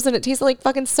rose and it tasted like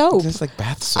fucking soap. Just like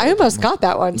bath soap. I almost got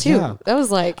that one too. Yeah. That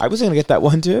was like I was gonna get that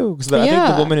one too because I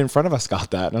think the woman in front of us got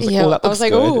that. And I was like, oh, that looks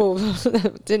good. oh,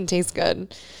 that didn't taste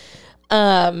good.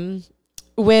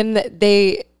 When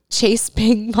they chase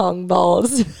ping pong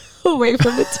balls away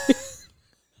from the table.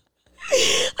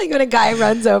 Like when a guy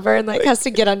runs over and like has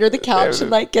to get under the couch and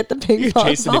like get the ping pong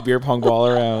chasing ball. the beer pong ball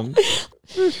around.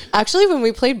 Actually, when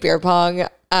we played beer pong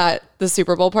at the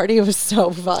Super Bowl party, it was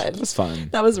so fun. It was fun.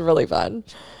 That was really fun.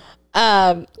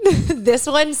 This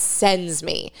one sends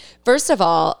me. First of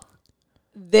all,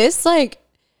 this like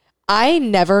I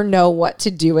never know what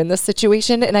to do in this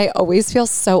situation, and I always feel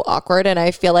so awkward, and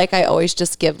I feel like I always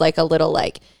just give like a little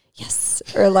like yes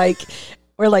or like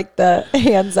the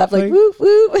hands up like whoop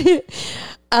whoop.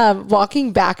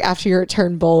 Walking back after your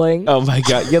return bowling. Oh my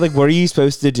God. Yeah, like what are you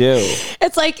supposed to do?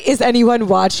 It's like, is anyone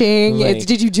watching? Like,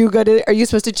 did you do good? Are you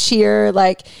supposed to cheer?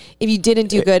 Like, if you didn't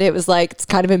do good, it was like, it's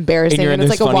kind of embarrassing. And it's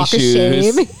like a walk shoes. of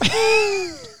shame. And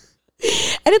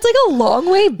it's like a long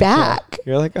way back.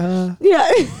 You're like, Yeah.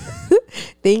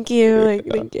 Thank you. Like,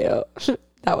 thank you.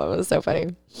 That one was so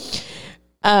funny.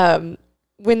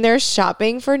 When they're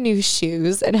shopping for new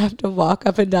shoes and have to walk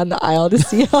up and down the aisle to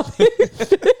see how they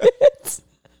fit.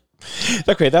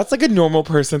 Okay, that's like a normal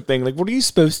person thing. Like, what are you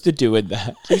supposed to do with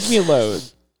that? Leave me alone.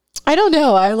 I don't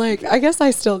know. I guess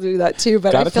I still do that too,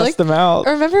 but Gotta I feel test like them out.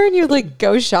 Remember when you like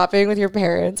go shopping with your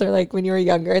parents or like when you were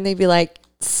younger and they'd be like,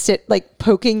 sit like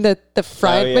poking the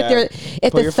front with your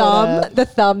the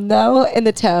thumb though and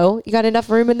the toe. You got enough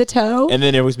room in the toe. And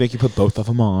then it always make you put both of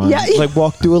them on. Yeah. Like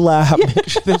walk through a lap. Yeah. Make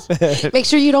sure they fit. Make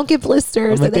sure you don't get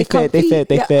blisters. Like, they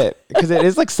fit. Because it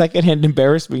is like secondhand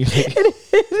embarrassment.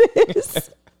 It is.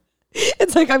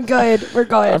 It's like, I'm good. We're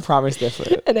good. I promise they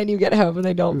fit. And then you get home and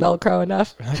they don't Velcro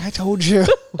enough. Like, I told you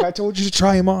to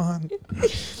try them on.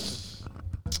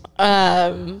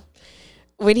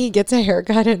 When he gets a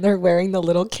haircut and they're wearing the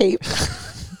little cape.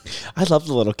 I love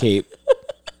the little cape.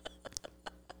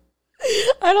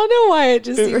 I don't know why it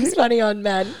just seems funny on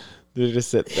men. They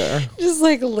just sit there. Just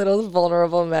like little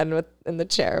vulnerable men in the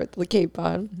chair with the cape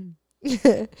on.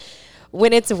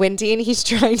 When it's windy and he's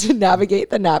trying to navigate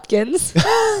the napkins.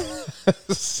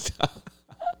 Stop.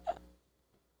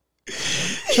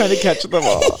 Trying to catch them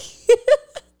all.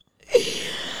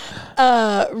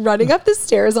 Running up the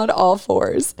stairs on all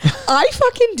fours. I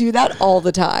fucking do that all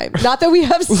the time. Not that we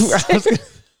have stairs.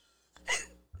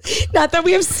 Not that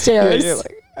we have stairs. Yeah,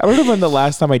 like, I don't know when the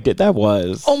last time I did that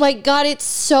was. Oh my God, it's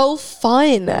so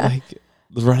fun. Like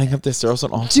running up the stairs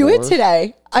on all do fours. it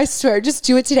today. I swear, just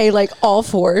do it today, like all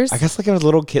fours. I guess like a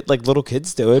little kid, like little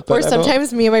kids do it. But or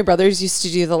sometimes me and my brothers used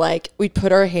to do the like, we'd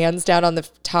put our hands down on the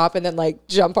top and then like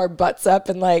jump our butts up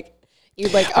and like,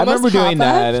 you'd like I remember doing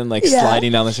that up. and like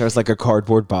sliding down the stairs like a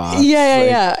cardboard box.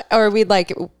 Yeah. Or we'd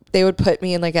like, they would put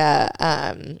me in like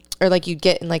a, or like you'd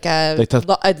get in like a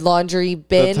laundry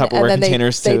bin. The Tupperware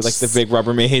containers too, like the big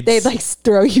Rubbermaids. They'd like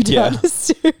throw you down the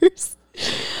stairs.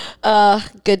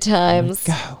 Good times.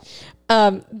 Go.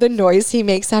 The noise he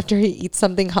makes after he eats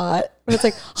something hot. It's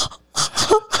like,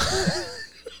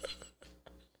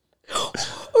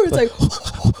 or it's like,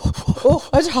 oh,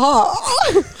 it's hot.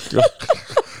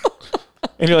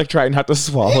 And you're like trying not to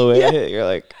swallow it. Yeah. You're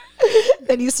like,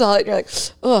 then you saw it and you're like,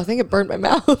 oh, I think it burned my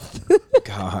mouth.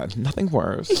 God, nothing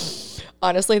worse.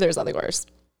 Honestly, there's nothing worse.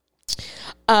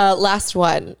 Last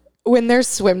one. When their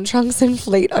swim trunks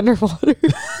inflate underwater.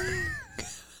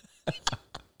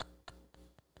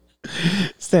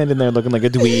 Standing there looking like a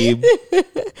dweeb.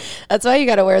 That's why you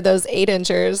got to wear those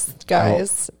 8-inchers,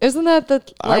 guys. Oh. Isn't that the...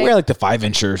 I wear like the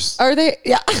 5-inchers. Are they?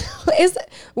 Yeah.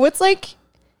 What's like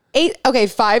 8? Okay,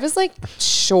 5 is like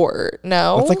short.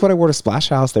 No? That's like what I wore to Splash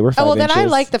House. They were 5 inches. Then I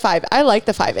like the 5. I like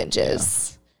the 5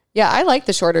 inches. Yeah, I like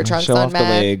the shorter trunks show on off men. the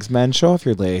legs. Men, show off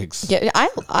your legs. Yeah,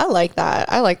 I like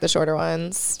that. I like the shorter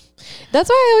ones. That's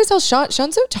why I always tell Sean.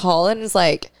 Sean's so tall and is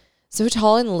like so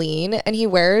tall and lean, and he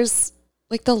wears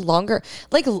like the longer,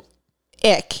 like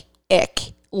ick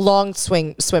long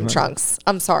swim trunks.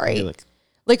 I'm sorry,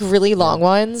 like really long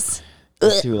ones.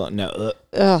 Too long. No.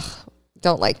 Ugh.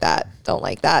 Don't like that. Don't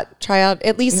like that. Try out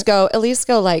at least go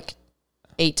like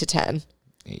 8 to 10.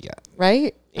 Yeah.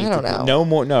 Right. I don't know. No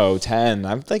more. No, 10.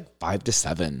 I'm like 5 to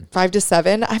 7. 5 to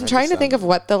 7. I'm trying to think of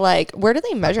what the like. Where do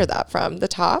they measure that from? The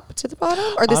top to the bottom,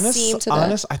 or the seam to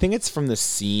the? I think it's from the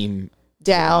seam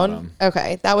down.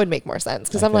 Okay, that would make more sense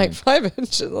because I'm like 5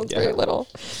 inches. That's very little.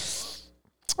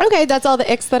 Okay, that's all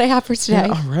the icks that I have for today.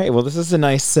 Yeah, all right. Well, this is a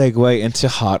nice segue into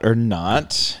hot or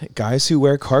not. Guys who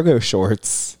wear cargo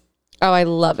shorts. Oh, I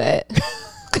love it.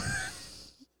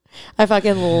 I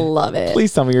fucking love it.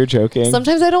 Please tell me you're joking.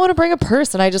 Sometimes I don't want to bring a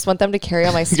purse and I just want them to carry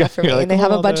all my stuff for me. Like, and they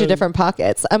have a bunch of different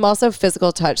pockets. I'm also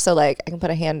physical touch. So like I can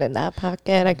put a hand in that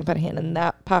pocket. I can put a hand in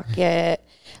that pocket.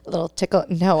 A little tickle.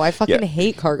 No, I fucking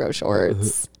hate cargo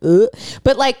shorts.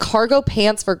 But like cargo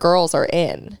pants for girls are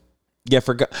in. Yeah,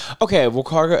 okay, well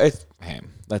cargo,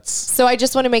 let's. So I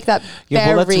just want to make that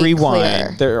very let's rewind.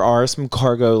 clear. There are some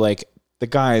cargo, like the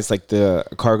guys, like the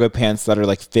cargo pants that are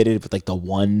like fitted with like the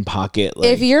one pocket. Like,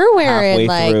 if you're wearing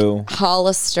like through.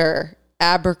 Hollister,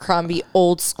 Abercrombie,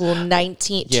 old school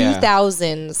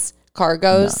 2000s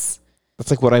cargos. No. That's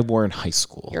like what I wore in high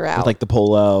school. You're out. With like the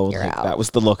polo. You're out. That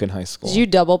was the look in high school. Did you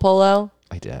double polo?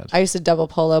 I did. I used to double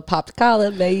polo, popped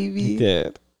collar, baby. You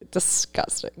did.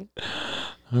 Disgusting.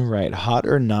 All right. Hot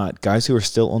or not, guys who are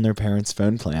still on their parents'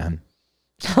 phone plan.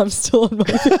 I'm still on my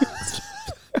parents'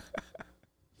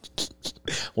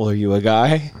 Well, are you a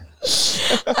guy?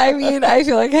 I mean, I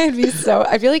feel like I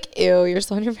feel like, ew, you're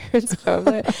still on your parents'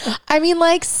 phone. I mean,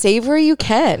 like, save where you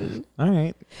can. All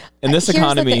right. In this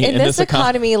economy. In this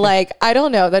economy, like, I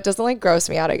don't know. That doesn't, like, gross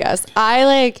me out, I guess. I'm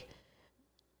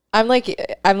like,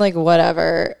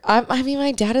 whatever. I mean,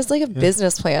 my dad has, like, a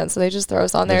business plan, so they just throw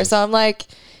us on there. So I'm like,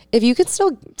 if you could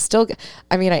still,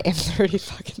 I mean, I am 30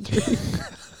 fucking 3.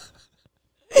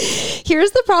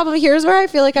 Here's the problem. Here's where I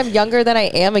feel like I'm younger than I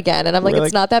am again. And I'm like,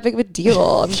 it's not that big of a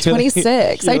deal. I'm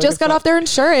 26. I just got off their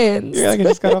insurance. You're like, I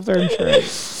just got off their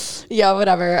insurance. Yeah,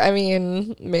 whatever. I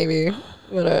mean, maybe.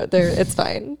 Whatever. It's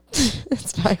fine.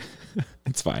 It's fine.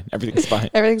 It's fine. Everything's fine.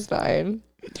 Everything's fine.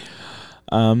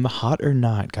 Hot or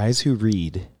not, guys who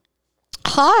read.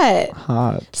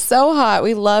 Hot. So hot.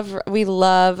 We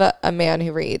love a man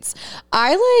who reads.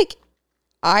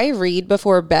 I read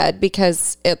before bed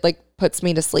because it like puts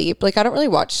me to sleep. Like I don't really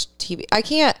watch TV. I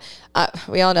can't,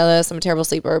 we all know this. I'm a terrible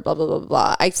sleeper, blah, blah, blah,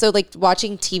 blah. So like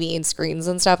watching TV and screens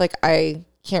and stuff, like I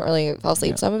can't really fall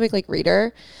asleep. Yeah. So I'm a big like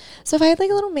reader. So if I had like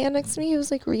a little man next to me who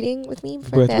was like reading with me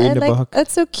for bed, like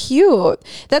that's so cute.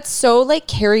 That's so like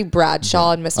Carrie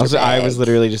Bradshaw and Mr. Big. I was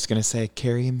literally just gonna say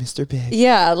Carrie and Mr. Big.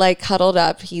 Yeah, like huddled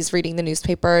up. He's reading the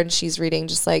newspaper and she's reading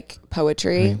just like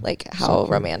poetry. Right. Like how so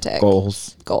romantic.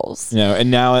 Goals. You know, and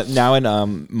now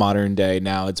in modern day,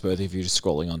 now it's both of you just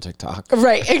scrolling on TikTok.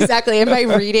 Right, exactly. Am I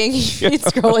reading? He's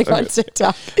scrolling on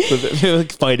TikTok. So they're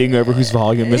like fighting over whose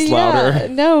volume is louder.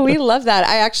 No, we love that.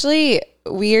 I actually.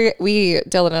 We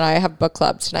Dylan and I have book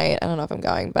club tonight. I don't know if I'm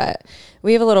going, but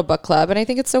we have a little book club and I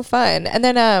think it's so fun. And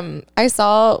then I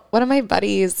saw one of my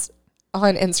buddies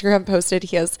on Instagram posted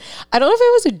I don't know if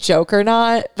it was a joke or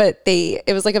not, but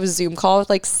it was like a Zoom call with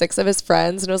like 6 of his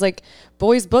friends and it was like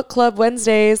boys book club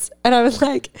Wednesdays. And I was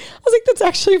like that's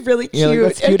actually really cute. Yeah,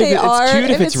 like, cute it's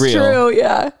cute if it's real. True,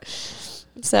 yeah.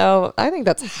 So I think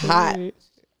that's hot.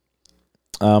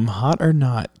 Hot or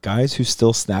not, guys who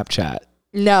still Snapchat.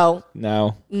 No.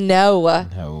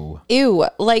 Ew.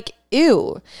 Like,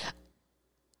 ew.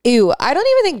 I don't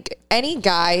even think any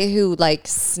guy who like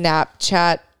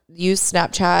used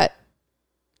Snapchat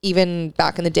even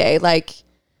back in the day, like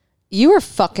you were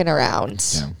fucking around.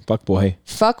 Yeah.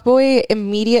 Fuckboy,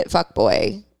 immediate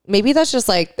fuckboy. Maybe that's just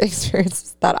like the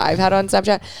experience that I've had on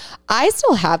Snapchat. I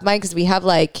still have mine because we have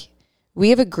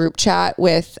a group chat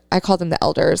with, I call them the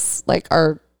elders, like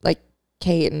our like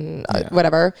Kate and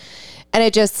whatever. And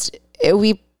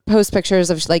we post pictures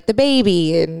of like the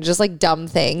baby and just like dumb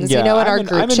things, in our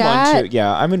group chat.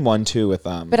 I'm in one too with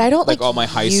but I don't like all my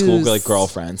high school like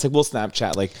girlfriends. Like we'll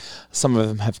Snapchat, like some of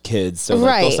them have kids, so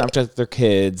like they'll Snapchat their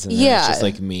kids, and then it's just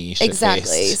like me,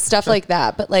 exactly, stuff like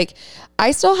that. But like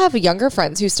I still have younger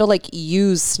friends who still like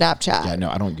use Snapchat. Yeah, no,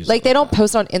 I don't use like they don't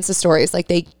post on Insta stories, like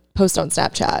they post on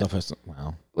Snapchat.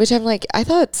 Wow. Which I'm like, I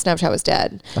thought Snapchat was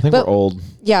dead. I think we're old.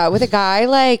 Yeah, with a guy,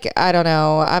 like, I don't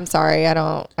know. I'm sorry.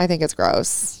 I think it's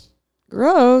gross.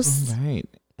 Gross. All right.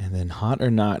 And then hot or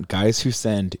not, guys who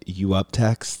send you up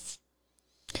texts.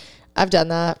 I've done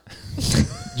that.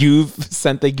 You've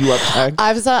sent the you up text?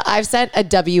 I've sent a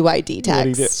WID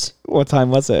text. What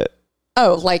time was it?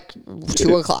 Oh, like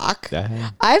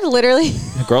 2:00. I've literally...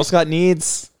 The girl's got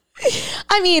needs.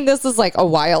 I mean, this is like a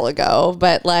while ago,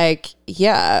 but like,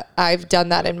 yeah, I've done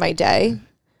that in my day.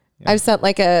 Yeah. I've sent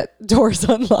like a doors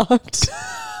unlocked.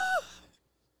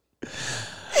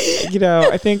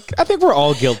 I think we're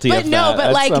all guilty of that. No,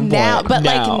 but like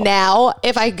now,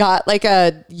 if I got like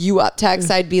a you up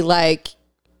text, I'd be like,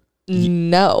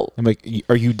 no. I'm like,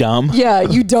 are you dumb? Yeah,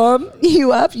 you dumb.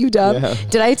 You up? You dumb? Yeah.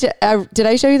 Did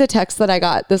I show you the text that I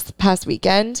got this past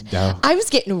weekend? No. I was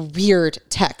getting weird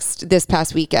text this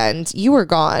past weekend. You were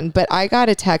gone, but I got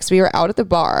a text. We were out at the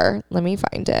bar. Let me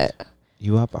find it.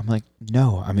 You up? I'm like,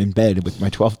 no, I'm in bed with my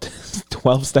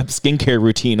 12-step skincare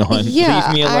routine on. Yeah,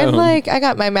 leave me alone. I'm like, I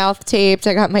got my mouth taped.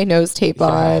 I got my nose tape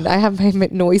on. I have my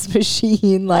noise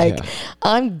machine. Like,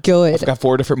 I'm good. I've got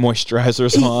 4 different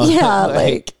moisturizers on. Yeah,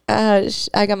 like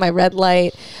I got my red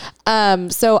light.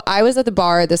 So I was at the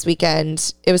bar this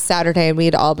weekend. It was Saturday and we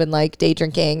had all been like day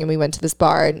drinking and we went to this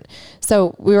bar. And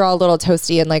so we were all a little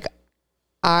toasty and like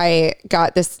I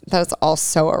got this, that was all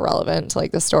so irrelevant to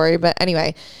like the story. But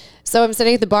anyway, so I'm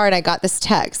sitting at the bar and I got this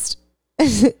text.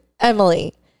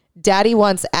 Emily, daddy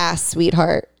wants ass,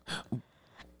 sweetheart.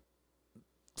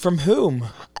 From whom?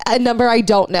 A number I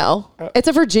don't know. It's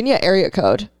a Virginia area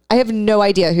code. I have no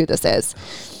idea who this is.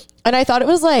 And I thought it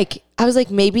was like, I was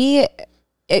like, maybe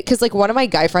because like one of my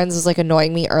guy friends was like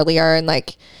annoying me earlier and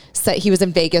like said he was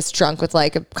in Vegas drunk with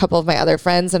like a couple of my other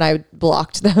friends and I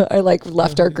I like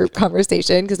left our group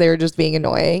conversation because they were just being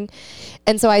annoying.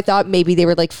 And so I thought maybe they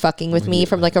were like fucking with me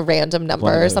from like a random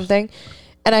number or something.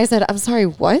 And I said, I'm sorry,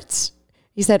 what?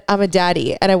 He said, I'm a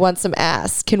daddy and I want some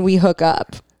ass. Can we hook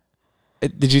up?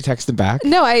 Did you text him back?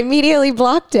 No, I immediately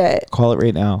blocked it. Call it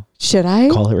right now. Should I?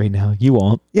 Call it right now. You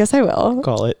won't. Yes, I will.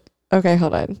 Call it. Okay,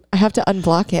 hold on. I have to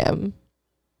unblock him.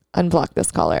 Unblock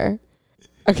this caller.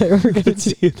 Okay, we're gonna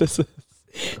do this.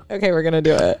 Okay, we're gonna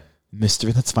do it.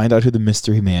 Mystery. Let's find out who the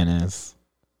mystery man is.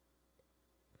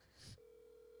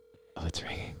 Oh, it's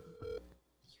ringing. You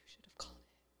should have called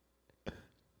it.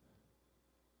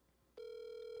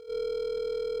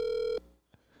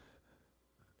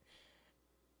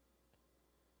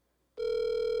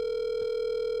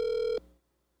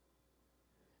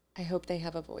 I hope they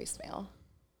have a voicemail.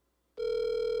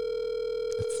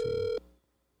 see.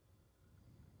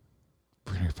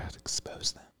 We're about to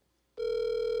expose them.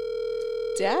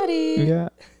 Daddy. Yeah.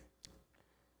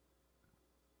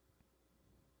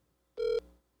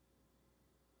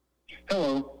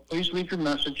 Hello, please leave your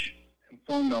message and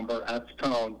phone number at the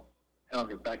tone, and I'll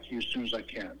get back to you as soon as I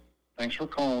can. Thanks for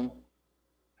calling.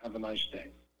 Have a nice day.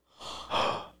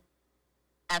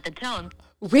 At the tone.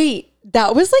 Wait,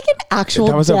 that was like an actual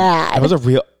dad. That was a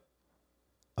real.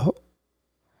 Oh.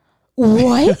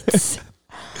 What?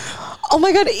 Oh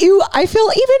my God. Ew. I feel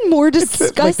even more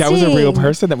disgusting. Like that was a real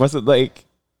person. That wasn't like,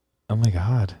 oh my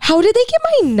God. How did they get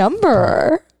my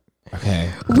number?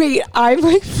 Okay. Wait, I'm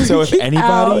like So if freaking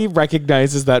anybody out.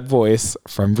 recognizes that voice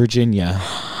from Virginia,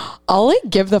 I'll like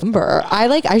give the number.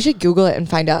 I should Google it and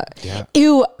find out. Yeah.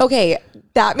 Ew. Okay.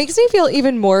 That makes me feel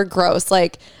even more gross.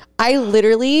 Like I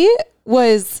literally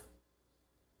was,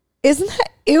 isn't that,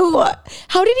 ew.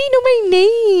 How did he know my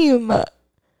name?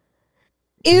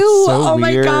 Ew. so Oh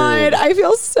my weird. God. I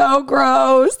feel so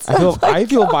gross. I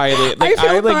feel violated. Like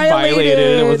I feel violated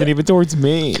and it wasn't even towards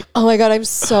me. Oh my God, I'm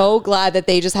so glad that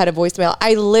they just had a voicemail.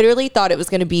 I literally thought it was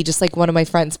going to be just like one of my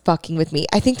friends fucking with me.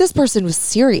 I think this person was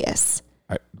serious.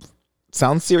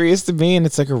 Sounds serious to me, and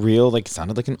it's like a real, like,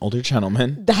 sounded like an older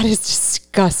gentleman. That is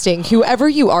disgusting. Whoever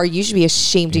you are, you should be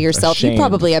ashamed of yourself. Ashamed. You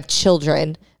probably have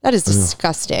children. That is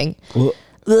disgusting. Well,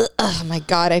 Ugh, oh my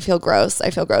God, I feel gross.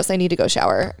 I need to go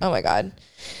shower. Oh my God.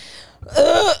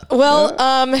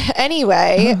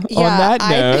 Anyway, yeah.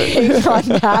 On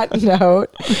that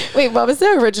note, wait, what was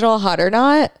the original hot or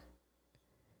not?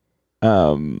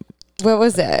 What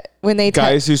was it when they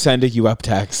guys who send a you up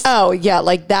text? Oh yeah,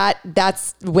 like that.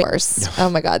 That's worse. Oh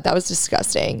my God, that was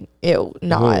disgusting. Ew,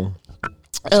 not. Ooh.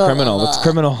 It's criminal. It's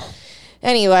criminal.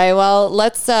 Anyway, well,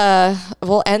 let's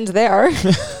we'll end there.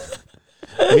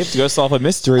 We have to go solve a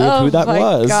mystery of who that was.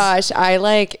 Oh my gosh, I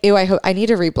hope I need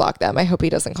to reblock them. I hope he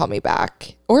doesn't call me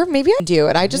back, or maybe I do.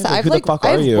 And I just, who the fuck I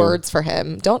are have you? words for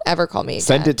him. Don't ever call me again.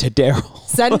 Send it to Daryl.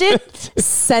 Send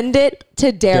it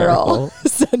to Daryl.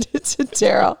 Send it to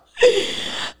Daryl.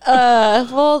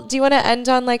 Well, do you want to end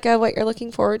on like what you're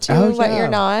looking forward to and what yeah. you're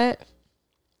not?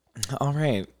 All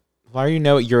right. Well, you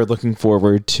know what you're looking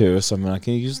forward to, so I'm not going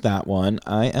to use that one.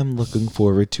 I am looking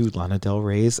forward to Lana Del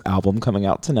Rey's album coming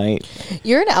out tonight.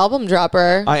 You're an album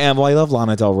dropper. I am. Well, I love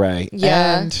Lana Del Rey.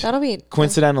 Yeah, And that'll be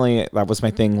coincidentally, that was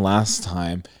my thing last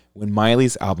time when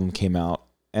Miley's album came out,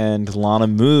 and Lana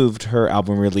moved her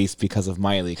album release because of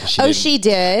Miley. She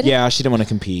did? Yeah, she didn't want to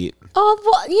compete. Oh,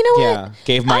 well, you know what? Yeah,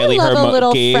 gave Miley I love her a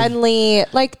little friendly.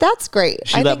 Like that's great.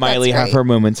 She let Miley have her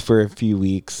moments for a few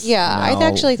weeks. Yeah, I Now-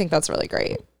 actually think that's really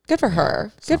great. Good for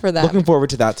her. Good for them. Looking forward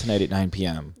to that tonight at 9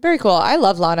 p.m. Very cool. I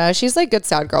love Lana. She's like good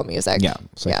sad girl music. Yeah,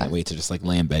 so I can't wait to just like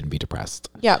lay in bed and be depressed.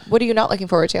 Yeah. What are you not looking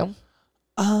forward to?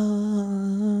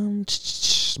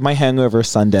 My hangover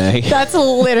Sunday. That's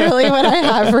literally what I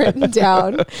have written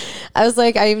down. I was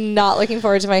like, I'm not looking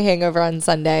forward to my hangover on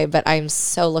Sunday, but I'm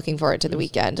so looking forward to the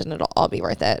weekend, and it'll all be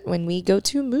worth it when we go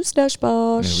to Moustache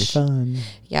Bosch. It'll be fun.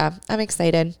 Yeah, I'm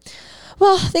excited.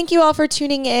 Well, thank you all for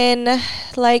tuning in.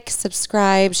 Like,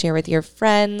 subscribe, share with your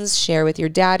friends, share with your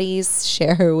daddies,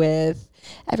 share with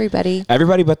everybody.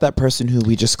 Everybody but that person who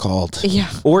we just called. Yeah.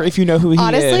 Or if you know who he is.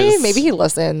 Honestly, maybe he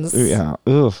listens. Yeah.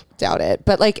 Oof. Doubt it.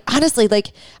 But like, honestly,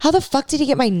 like, how the fuck did he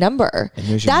get my number? And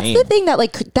there's your That's name. the thing that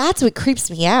like, that's what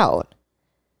creeps me out.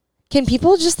 Can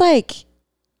people just like,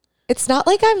 it's not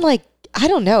like I'm like, I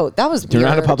don't know. That was weird. You're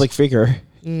not a public figure.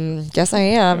 Guess I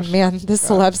am. Man, this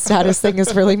celeb status thing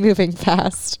is really moving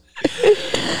fast.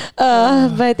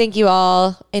 But thank you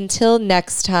all. Until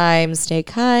next time, stay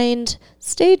kind,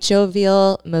 stay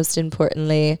jovial. Most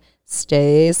importantly,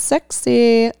 stay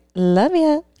sexy. Love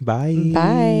ya. Bye.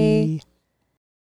 Bye.